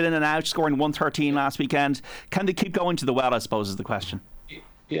sometimes a bit in and out, scoring 113 last weekend. Can they keep going to the well, I suppose, is the question.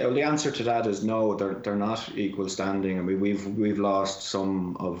 Yeah, well, the answer to that is no. They're not equal standing. I mean, we've lost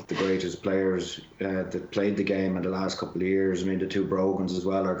some of the greatest players that played the game in the last couple of years. I mean, the two Brogans as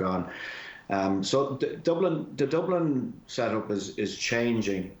well are gone. So the Dublin setup is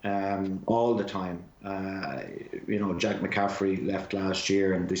changing all the time. Jack McCaffrey left last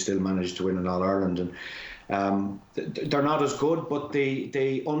year, and they still managed to win an All-Ireland. And they're not as good, but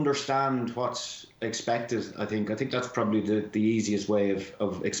they understand what's expected. I think that's probably the easiest way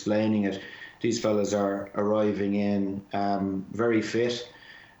of explaining it. These fellas are arriving in very fit.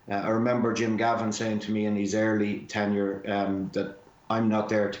 I remember Jim Gavin saying to me in his early tenure that I'm not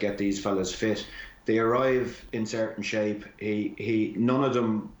there to get these fellas fit. They arrive in certain shape. None of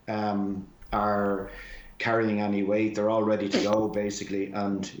them are carrying any weight. They're all ready to go, basically.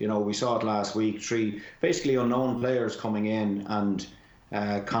 And we saw it last week. 3 basically unknown players coming in and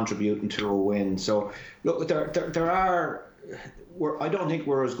contributing to a win. So look, there are. I don't think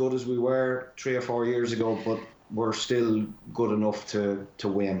we're as good as we were 3 or 4 years ago, but we're still good enough to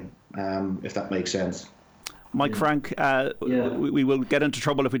win. If that makes sense. Mike Frank, we will get into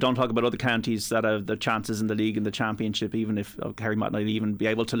trouble if we don't talk about other counties that have the chances in the league and the championship, even if Kerry might not even be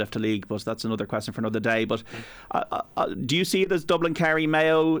able to lift a league, but that's another question for another day. But do you see it as Dublin, Kerry,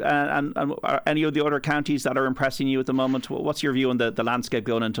 Mayo and any of the other counties that are impressing you at the moment? What's your view on the landscape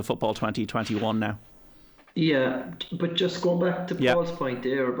going into football 2021 now? Yeah, but just going back to Paul's point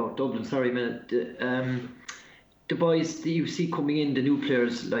there about Dublin, sorry a minute. The boys that you see coming in, the new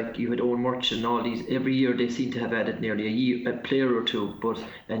players, like you had Owen Murch and all these, every year they seem to have added nearly a player or two,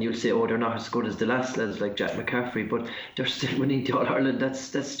 and you'll say, they're not as good as the last lads like Jack McCaffrey, but they're still winning the All-Ireland.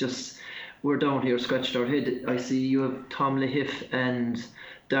 That's just, we're down here scratching our head. I see you have Tom Lahiff and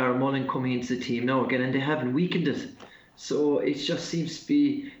Darragh Mullen coming into the team now again, and they haven't weakened it. So it just seems to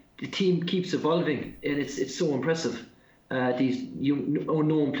be, the team keeps evolving, and it's so impressive. These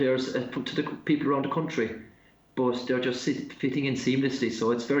unknown players to the people around the country. But they're just fitting in seamlessly,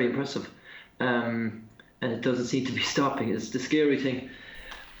 so it's very impressive, and it doesn't seem to be stopping. It's the scary thing,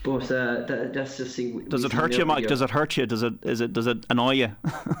 but that's the thing. Does it hurt you, Mike? Does it hurt you? Does it annoy you?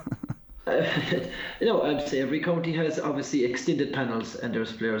 I'd say every county has obviously extended panels, and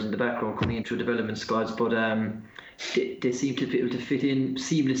there's players in the background coming in through development squads, but they seem to be able to fit in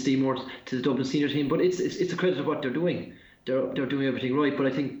seamlessly more to the Dublin senior team. But it's a credit of what they're doing. They're doing everything right, but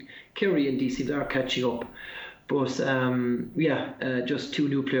I think Kerry and these teams are catching up. But just 2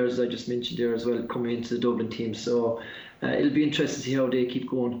 new players I just mentioned there as well coming into the Dublin team. So it'll be interesting to see how they keep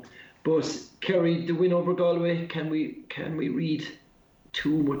going. But Kerry, the win over Galway, can we read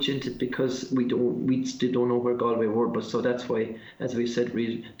too much into it, because we still don't know where Galway were. But so that's why, as we said,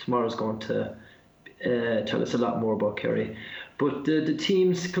 tomorrow's going to tell us a lot more about Kerry. But the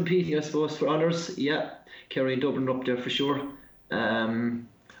teams competing, I suppose, for honours, Kerry and Dublin are up there for sure.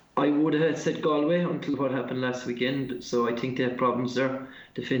 I would have said Galway until what happened last weekend, so I think they have problems there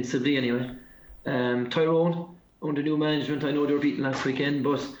defensively anyway. Tyrone, under new management, I know they were beaten last weekend,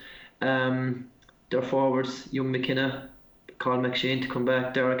 but their forwards, Young McKenna, Carl McShane to come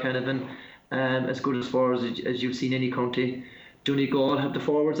back, Dara Canavan, as good as forwards as you've seen any county. Donegal have the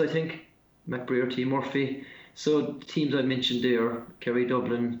forwards, I think, McBrear, T. Murphy. So the teams I mentioned there, Kerry,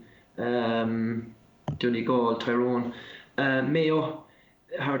 Dublin, Donegal, Tyrone, Mayo.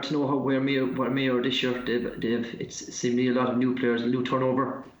 Hard to know where Mayo are this year. It's seemingly a lot of new players, new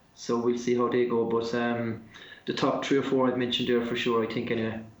turnover. So we'll see how they go. But the top 3 or 4 I've mentioned there for sure, I think,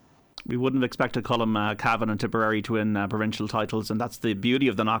 anyway. We wouldn't have expected Colm Cavan and Tipperary to win provincial titles, and that's the beauty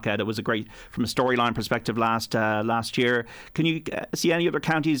of the knockout. It was a great, from a storyline perspective, last year. Can you see any other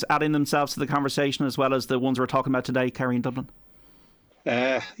counties adding themselves to the conversation as well as the ones we're talking about today, Kerry and Dublin?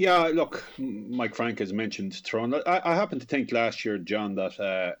 Look, Mike Frank has mentioned Tyrone. I happen to think last year, John,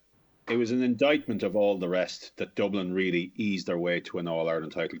 that an indictment of all the rest that Dublin really eased their way to an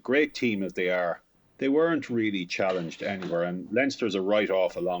All-Ireland title. Great team as they are, they weren't really challenged anywhere, and Leinster's a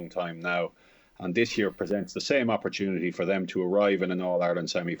write-off a long time now, and this year presents the same opportunity for them to arrive in an All-Ireland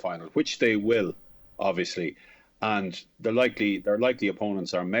semi-final, which they will, obviously. And their likely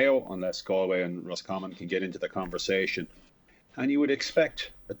opponents are Mayo, unless Galway and Roscommon can get into the conversation. And you would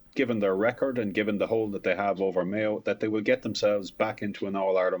expect, that given their record and given the hold that they have over Mayo, that they will get themselves back into an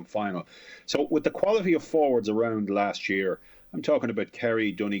All-Ireland final. So with the quality of forwards around last year, I'm talking about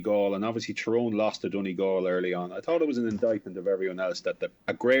Kerry, Donegal, and obviously Tyrone lost to Donegal early on. I thought it was an indictment of everyone else that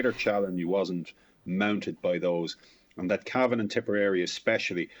a greater challenge wasn't mounted by those, and that Cavan and Tipperary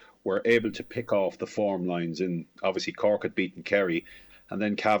especially were able to pick off the form lines. In obviously Cork had beaten Kerry, and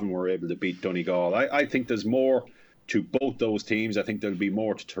then Cavan were able to beat Donegal. I think there's more to both those teams. I think there'll be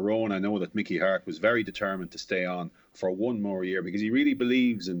more to Tyrone. I know that Mickey Harte was very determined to stay on for one more year because he really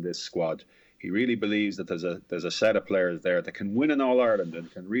believes in this squad. He really believes that there's a set of players there that can win an All-Ireland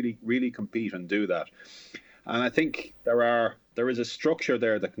and can really compete and do that. And I think there is a structure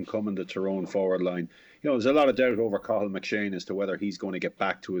there that can come in the Tyrone forward line. There's a lot of doubt over Cathal McShane as to whether he's going to get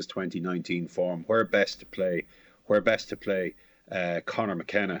back to his 2019 form, where best to play Conor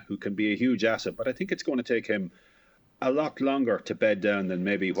McKenna, who can be a huge asset. But I think it's going to take him a lot longer to bed down than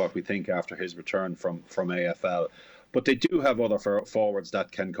maybe what we think after his return from AFL. But they do have other forwards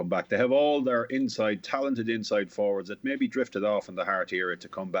that can come back. They have all their talented inside forwards that maybe drifted off in the Harte era to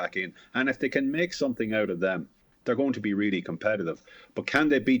come back in. And if they can make something out of them, they're going to be really competitive. But can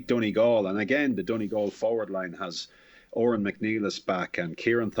they beat Donegal? And again, the Donegal forward line has Oren McNeilis back, and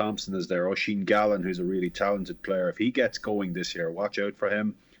Kieran Thompson is there. Oisin Gallen, who's a really talented player. If he gets going this year, watch out for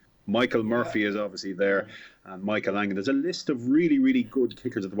him. Michael Murphy is obviously there, and Michael Langan. There's a list of really good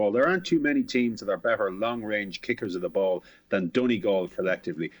kickers of the ball. There aren't too many teams that are better long-range kickers of the ball than Donegal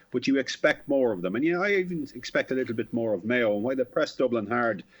collectively, but you expect more of them. And I even expect a little bit more of Mayo. And why they pressed Dublin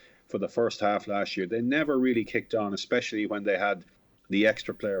hard for the first half last year, they never really kicked on, especially when they had the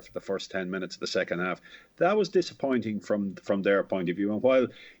extra player for the first 10 minutes of the second half. That was disappointing from their point of view. And while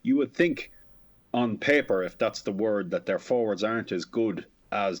you would think on paper, if that's the word, that their forwards aren't as good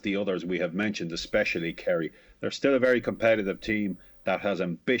as the others we have mentioned, especially Kerry, they're still a very competitive team that has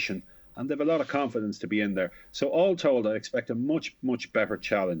ambition, and they have a lot of confidence to be in there. So all told, I expect a much better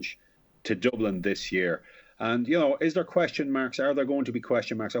challenge to Dublin this year. And is there question marks? Are there going to be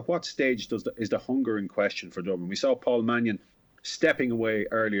question marks? At what stage is the hunger in question for Dublin? We saw Paul Mannion stepping away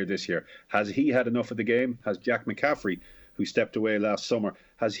earlier this year. Has he had enough of the game? Has Jack McCaffrey, who stepped away last summer,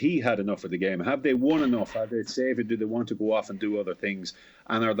 has he had enough of the game? Have they won enough? Have they saved it? Do they want to go off and do other things?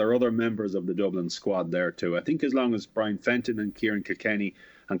 And are there other members of the Dublin squad there too? I think as long as Brian Fenton and Kieran Kilkenny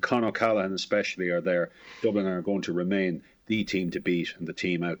and Conor O'Callaghan especially are there, Dublin are going to remain the team to beat and the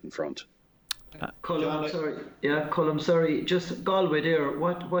team out in front. Colm, sorry. Just Galway there.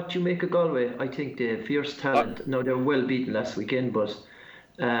 What do you make of Galway? I think they have fierce talent. Now, they were well beaten last weekend, but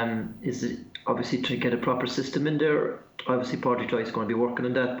is it obviously to get a proper system in there? Obviously, Porty is going to be working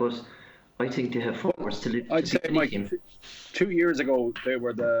on that, but I think they have forwards to live. I'd say, Mike, 2 years ago, they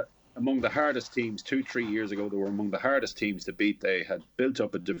were among the hardest teams. 2-3 years ago, they were among the hardest teams to beat. They had built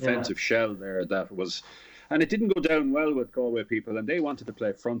up a defensive shell there that was... And it didn't go down well with Galway people, and they wanted to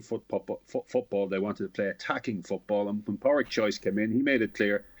play front foot football. They wanted to play attacking football. And when Pádraig Choice came in, he made it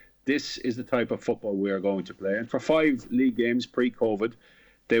clear, this is the type of football we are going to play. And for 5 league games pre-COVID,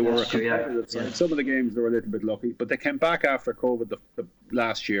 they were a competitive side. Some of the games they were a little bit lucky, but they came back after COVID the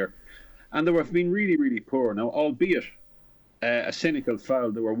last year, and they were being really poor. Now, albeit a cynical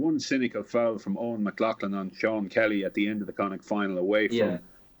foul, there were one cynical foul from Owen McLaughlin on Sean Kelly at the end of the Connacht final away from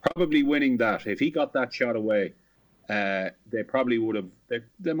probably winning that. If he got that shot away, they probably would have.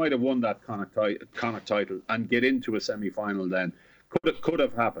 They might have won that Connacht title and get into a semi-final. Then could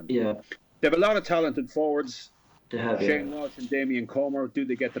have happened. Yeah, they have a lot of talented forwards. They have, Shane Walsh and Damien Comer. Do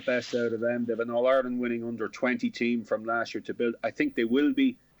they get the best out of them? They have an All-Ireland winning under-20 team from last year to build. I think they will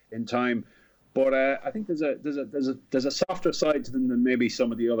be in time, but I think there's a softer side to them than maybe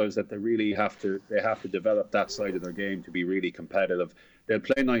some of the others that they really have to develop that side of their game to be really competitive. They'll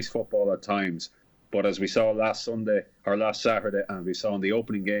play nice football at times, but as we saw last Saturday, and we saw in the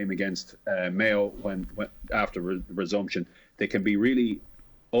opening game against Mayo when after resumption, they can be really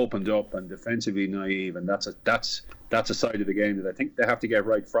opened up and defensively naive, and that's a side of the game that I think they have to get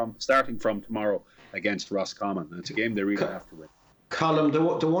right starting from tomorrow against Roscommon. And it's a game they really have to win. Colm,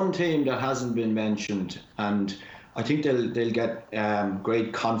 the one team that hasn't been mentioned, and I think they'll get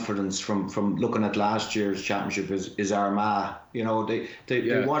great confidence from looking at last year's championship is Armagh.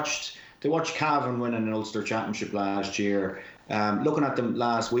 They watched Cavan win an Ulster championship last year. Looking at them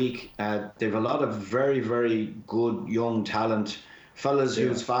last week, they've a lot of very, very good young talent, fellas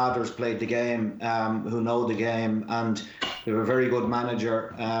whose fathers played the game, who know the game, and they have a very good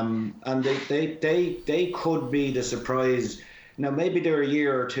manager. And they could be the surprise. Now, maybe they're a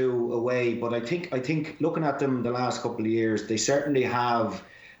year or two away, but I think looking at them the last couple of years, they certainly have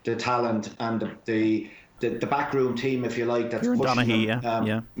the talent and the backroom team, if you like, that's pushing Donaghy, them.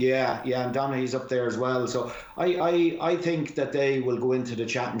 And Donaghy's up there as well. So I think that they will go into the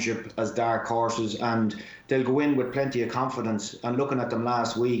championship as dark horses, and they'll go in with plenty of confidence. And looking at them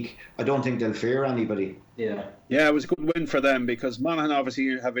last week, I don't think they'll fear anybody. Yeah, it was a good win for them because Monaghan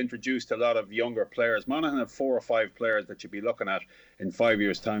obviously have introduced a lot of younger players. Monaghan have 4 or 5 players that you'd be looking at in 5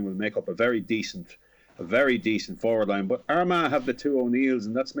 years' time will make up a very decent forward line. But Armagh have the 2 O'Neills,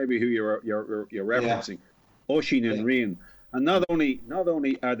 and that's maybe who you're referencing, Oisín and Rian. And not only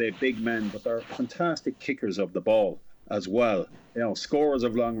are they big men, but they're fantastic kickers of the ball as well. You know, scorers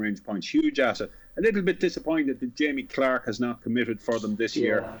of long range points, huge asset. A little bit disappointed that Jamie Clark has not committed for them this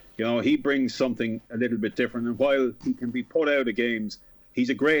year. You know, he brings something a little bit different, and while he can be put out of games, he's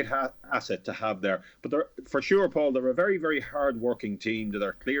a great asset to have there. But they're, for sure, Paul, they're a very, very hard-working team that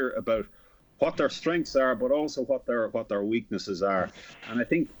are clear about what their strengths are, but also what their weaknesses are. And I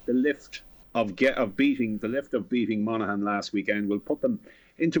think the lift of beating Monaghan last weekend will put them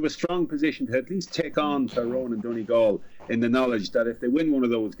into a strong position to at least take on Tyrone and Donegal, in the knowledge that if they win one of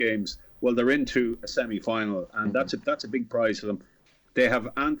those games, well, they're into a semi-final, and that's a big prize for them. They have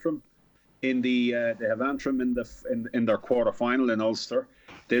Antrim in their quarter final in Ulster.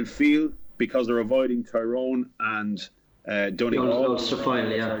 They'll feel, because they're avoiding Tyrone and Donegal, Ulster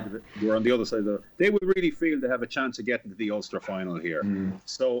final, we're on the other side of it. They would really feel they have a chance of getting to the Ulster final here.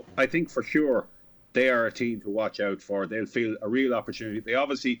 So I think for sure they are a team to watch out for. They'll feel a real opportunity.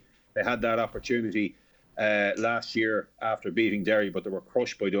 They had that opportunity last year after beating Derry, but they were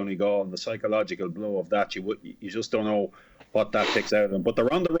crushed by Donegal, and the psychological blow of that, you just don't know what that takes out of them. But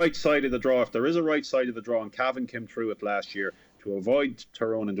they're on the right side of the draw. If there is a right side of the draw, and Cavan came through it last year to avoid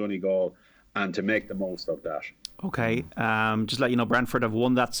Tyrone and Donegal and to make the most of that. Okay, just let you know, Brentford have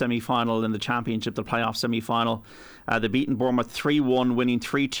won that semi-final in the Championship, the playoff semi-final. They beaten Bournemouth 3-1, winning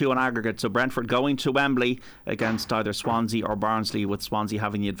 3-2 on aggregate. So Brentford going to Wembley against either Swansea or Barnsley, with Swansea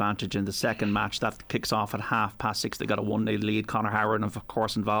having the advantage in the second match. That kicks off at 6:30. They got a 1-0 lead. Conor Howard, of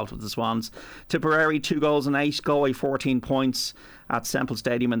course, involved with the Swans. Tipperary 2 goals and 8. Galway 14 points at Semple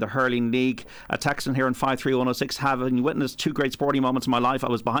Stadium in the Hurling League. A texting here on 53106, having witnessed 2 great sporting moments in my life. I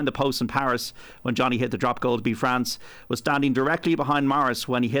was behind the post in Paris when Johnny hit the drop goal to beat France. Was standing directly behind Morris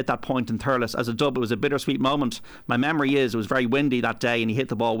when he hit that point in Thurles as a dub. It was a bittersweet moment. My memory is it was very windy that day, and he hit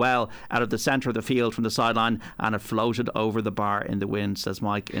the ball well out of the centre of the field from the sideline, and it floated over the bar in the wind, says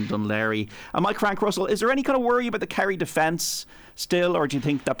Mike in Dunleary. And Mike Frank Russell, is there any kind of worry about the Kerry defence still, or do you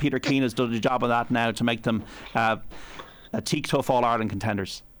think that Peter Keane has done a job of that now to make them teak tough All-Ireland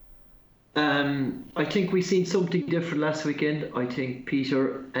contenders? I think we seen something different last weekend. I think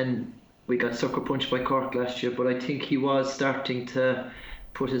Peter, and we got sucker punched by Cork last year, but I think he was starting to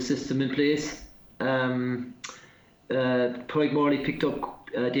put his system in place. Padraig Morley picked up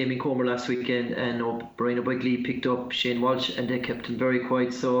Damien Comer last weekend, and Brian O'Begley picked up Shane Walsh, and they kept him very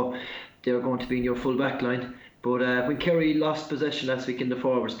quiet, so they're going to be in your full back line. But when Kerry lost possession last week in the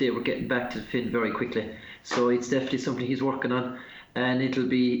forwards, they were getting back to the fin very quickly. So it's definitely something he's working on, and they'll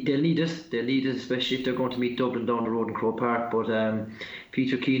need it, especially if they're going to meet Dublin down the road in Croke Park. But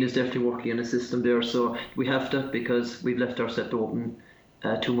Peter Keane is definitely working on a system there, so we have to, because we've left ourselves open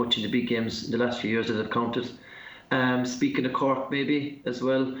too much in the big games in the last few years that have counted. Speaking of Cork, maybe as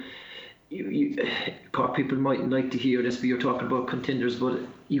well, Cork people mightn't like to hear this, but you're talking about contenders, but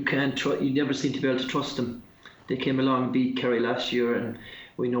you never seem to be able to trust them. They came along and beat Kerry last year, and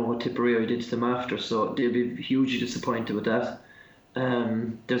we know what Tipperary did to them after, so they'll be hugely disappointed with that.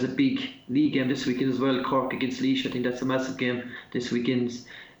 There's a big league game this weekend as well, Cork against Laois. I think that's a massive game this weekend,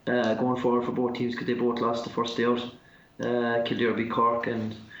 going forward for both teams, because they both lost the first day out. Kildare beat Cork,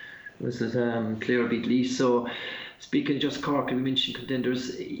 and Clare beat Laois. So speaking of just Cork, and we mentioned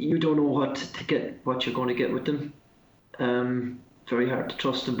contenders, you don't know what you're going to get with them. Very hard to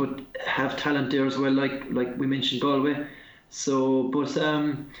trust them, but have talent there as well, like we mentioned Galway. So, but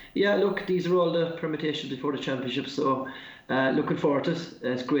look, these are all the permutations before the championship. So, looking forward to it.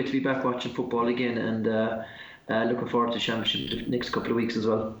 It's great to be back watching football again, and looking forward to the championship the next couple of weeks as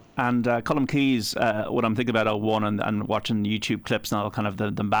well. And Colm Keys, when I'm thinking about 01 and watching YouTube clips and all kind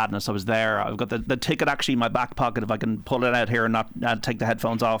of the madness, I was there. I've got the ticket actually in my back pocket, if I can pull it out here and not take the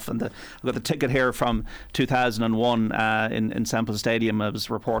headphones off. And I've got the ticket here from 2001 in Semple Stadium. I was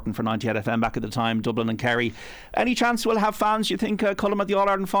reporting for 98 FM back at the time, Dublin and Kerry. Any chance we'll have fans, you think, Colm, at the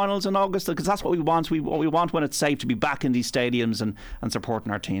All-Ireland finals in August? Because that's what we want. What we want when it's safe to be back in these stadiums and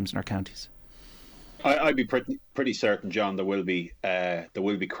supporting our teams and our counties. I'd be pretty certain, John, there will be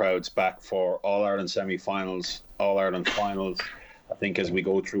crowds back for All Ireland semi-finals, All Ireland finals. I think as we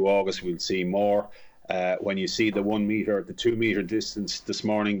go through August, we'll see more. When you see the 1 metre, the 2 metre distance this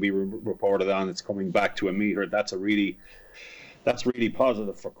morning be reported on, it's coming back to a metre. That's really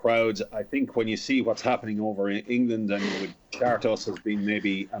positive for crowds. I think when you see what's happening over in England, and with Chartos has been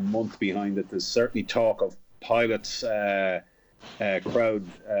maybe a month behind it, there's certainly talk of pilots. Crowd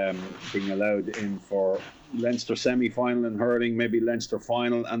being allowed in for Leinster semi-final in hurling, maybe Leinster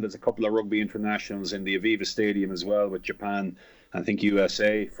final, and there's a couple of rugby internationals in the Aviva Stadium as well, with Japan, I think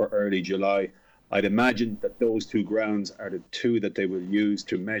USA, for early July. I'd imagine that those two grounds are the two that they will use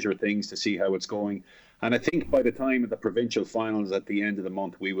to measure things, to see how it's going. And I think by the time of the provincial finals at the end of the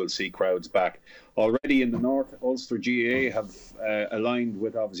month, we will see crowds back. Already in the north, Ulster GAA have aligned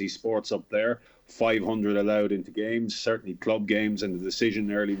with obviously sports up there. 500 allowed into games, certainly club games, and the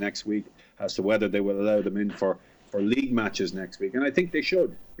decision early next week as to whether they will allow them in for league matches next week. And I think they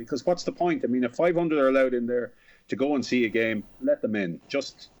should, because what's the point? I mean, if 500 are allowed in there to go and see a game, let them in.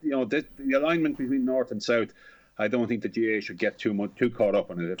 Just, the alignment between north and south, I don't think the GAA should get too caught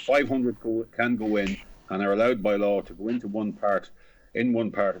up on it. If 500 can go in and are allowed by law to go into one part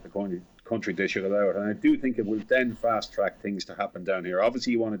of the country, they should allow it. And I do think it will then fast track things to happen down here.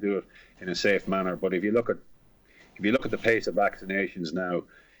 Obviously you want to do it in a safe manner, but if you look at the pace of vaccinations now,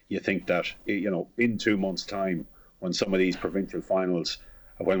 you think that in 2 months' time, when some of these provincial finals,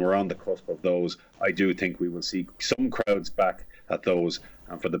 when we're on the cusp of those, I do think we will see some crowds back at those.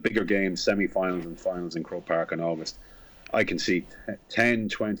 And for the bigger games, semi-finals and finals in Croke Park in August, I can see 10,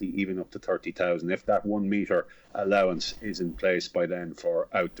 20, even up to 30,000. If that 1 metre allowance is in place by then for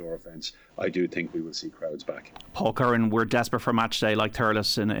outdoor events, I do think we will see crowds back. Paul Curran, we're desperate for a match day like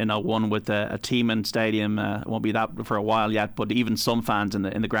Thurles in 01 with a team in stadium. It won't be that for a while yet, but even some fans in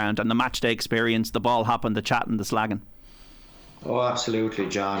the ground. And the match day experience, the ball hopping, the chatting, the slagging. Oh, absolutely,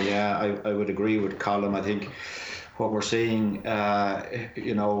 John. Yeah, I would agree with Colm. I think what we're seeing,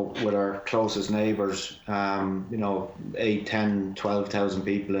 with our closest neighbours, 8, 10, 12,000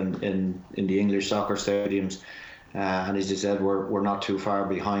 people in the English soccer stadiums. And as you said, we're not too far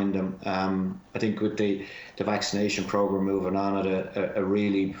behind them. I think with the vaccination programme moving on at a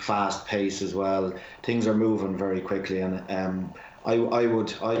really fast pace as well, things are moving very quickly. And I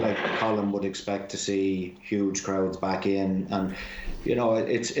like Colm would expect to see huge crowds back in. And,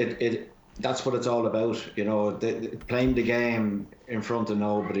 that's what it's all about. Playing the game in front of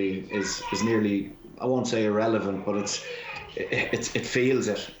nobody is nearly, I won't say irrelevant, but it feels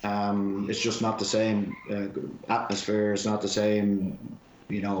it. It's just not the same atmosphere. It's not the same.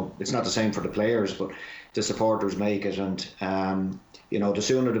 It's not the same for the players, but the supporters make it. And the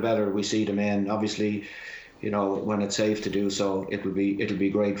sooner the better we see them in. Obviously, when it's safe to do so, it'll be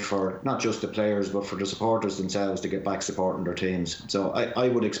great for not just the players but for the supporters themselves to get back supporting their teams. So I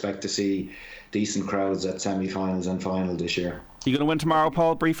would expect to see decent crowds at semi-finals and final this year. You going to win tomorrow,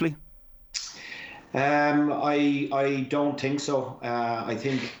 Paul, briefly? I don't think so. I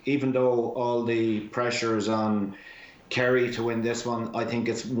think even though all the pressure is on Kerry to win this one, I think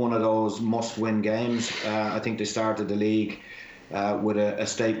it's one of those must-win games. I think they started the league with a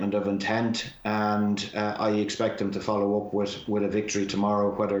statement of intent, and I expect them to follow up with a victory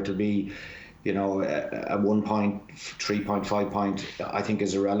tomorrow. Whether it'll be, a 1 point, 3.5 point, I think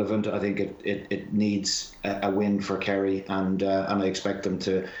is irrelevant. I think it needs a win for Kerry, and I expect them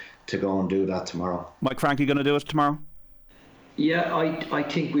to go and do that tomorrow. Mike Frankie going to do it tomorrow? Yeah, I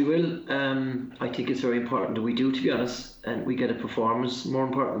think we will. I think it's very important that we do, to be honest, and we get a performance, more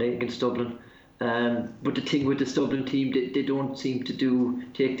importantly, against Dublin. But the thing with this Dublin team, they don't seem to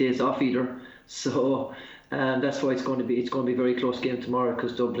take days off either. So that's why it's going to be a very close game tomorrow,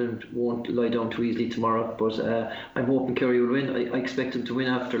 because Dublin won't lie down too easily tomorrow. But I'm hoping Kerry will win. I expect them to win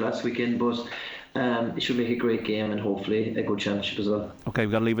after last weekend, but it should make a great game and hopefully a good championship as well. Okay,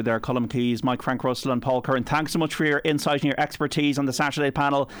 we've got to leave it there. Colm Keys, Mike Frank Russell and Paul Curran, thanks so much for your insight and your expertise on the Saturday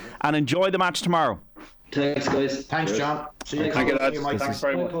panel, and enjoy the match tomorrow. Thanks, guys. Thanks, John. See you. Thank you, lads. Thanks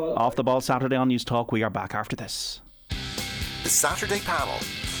very much. Off the Ball Saturday on News Talk. We are back after this. The Saturday panel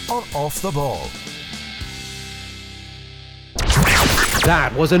on Off the Ball.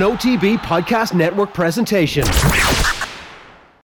 That was an OTB Podcast Network presentation.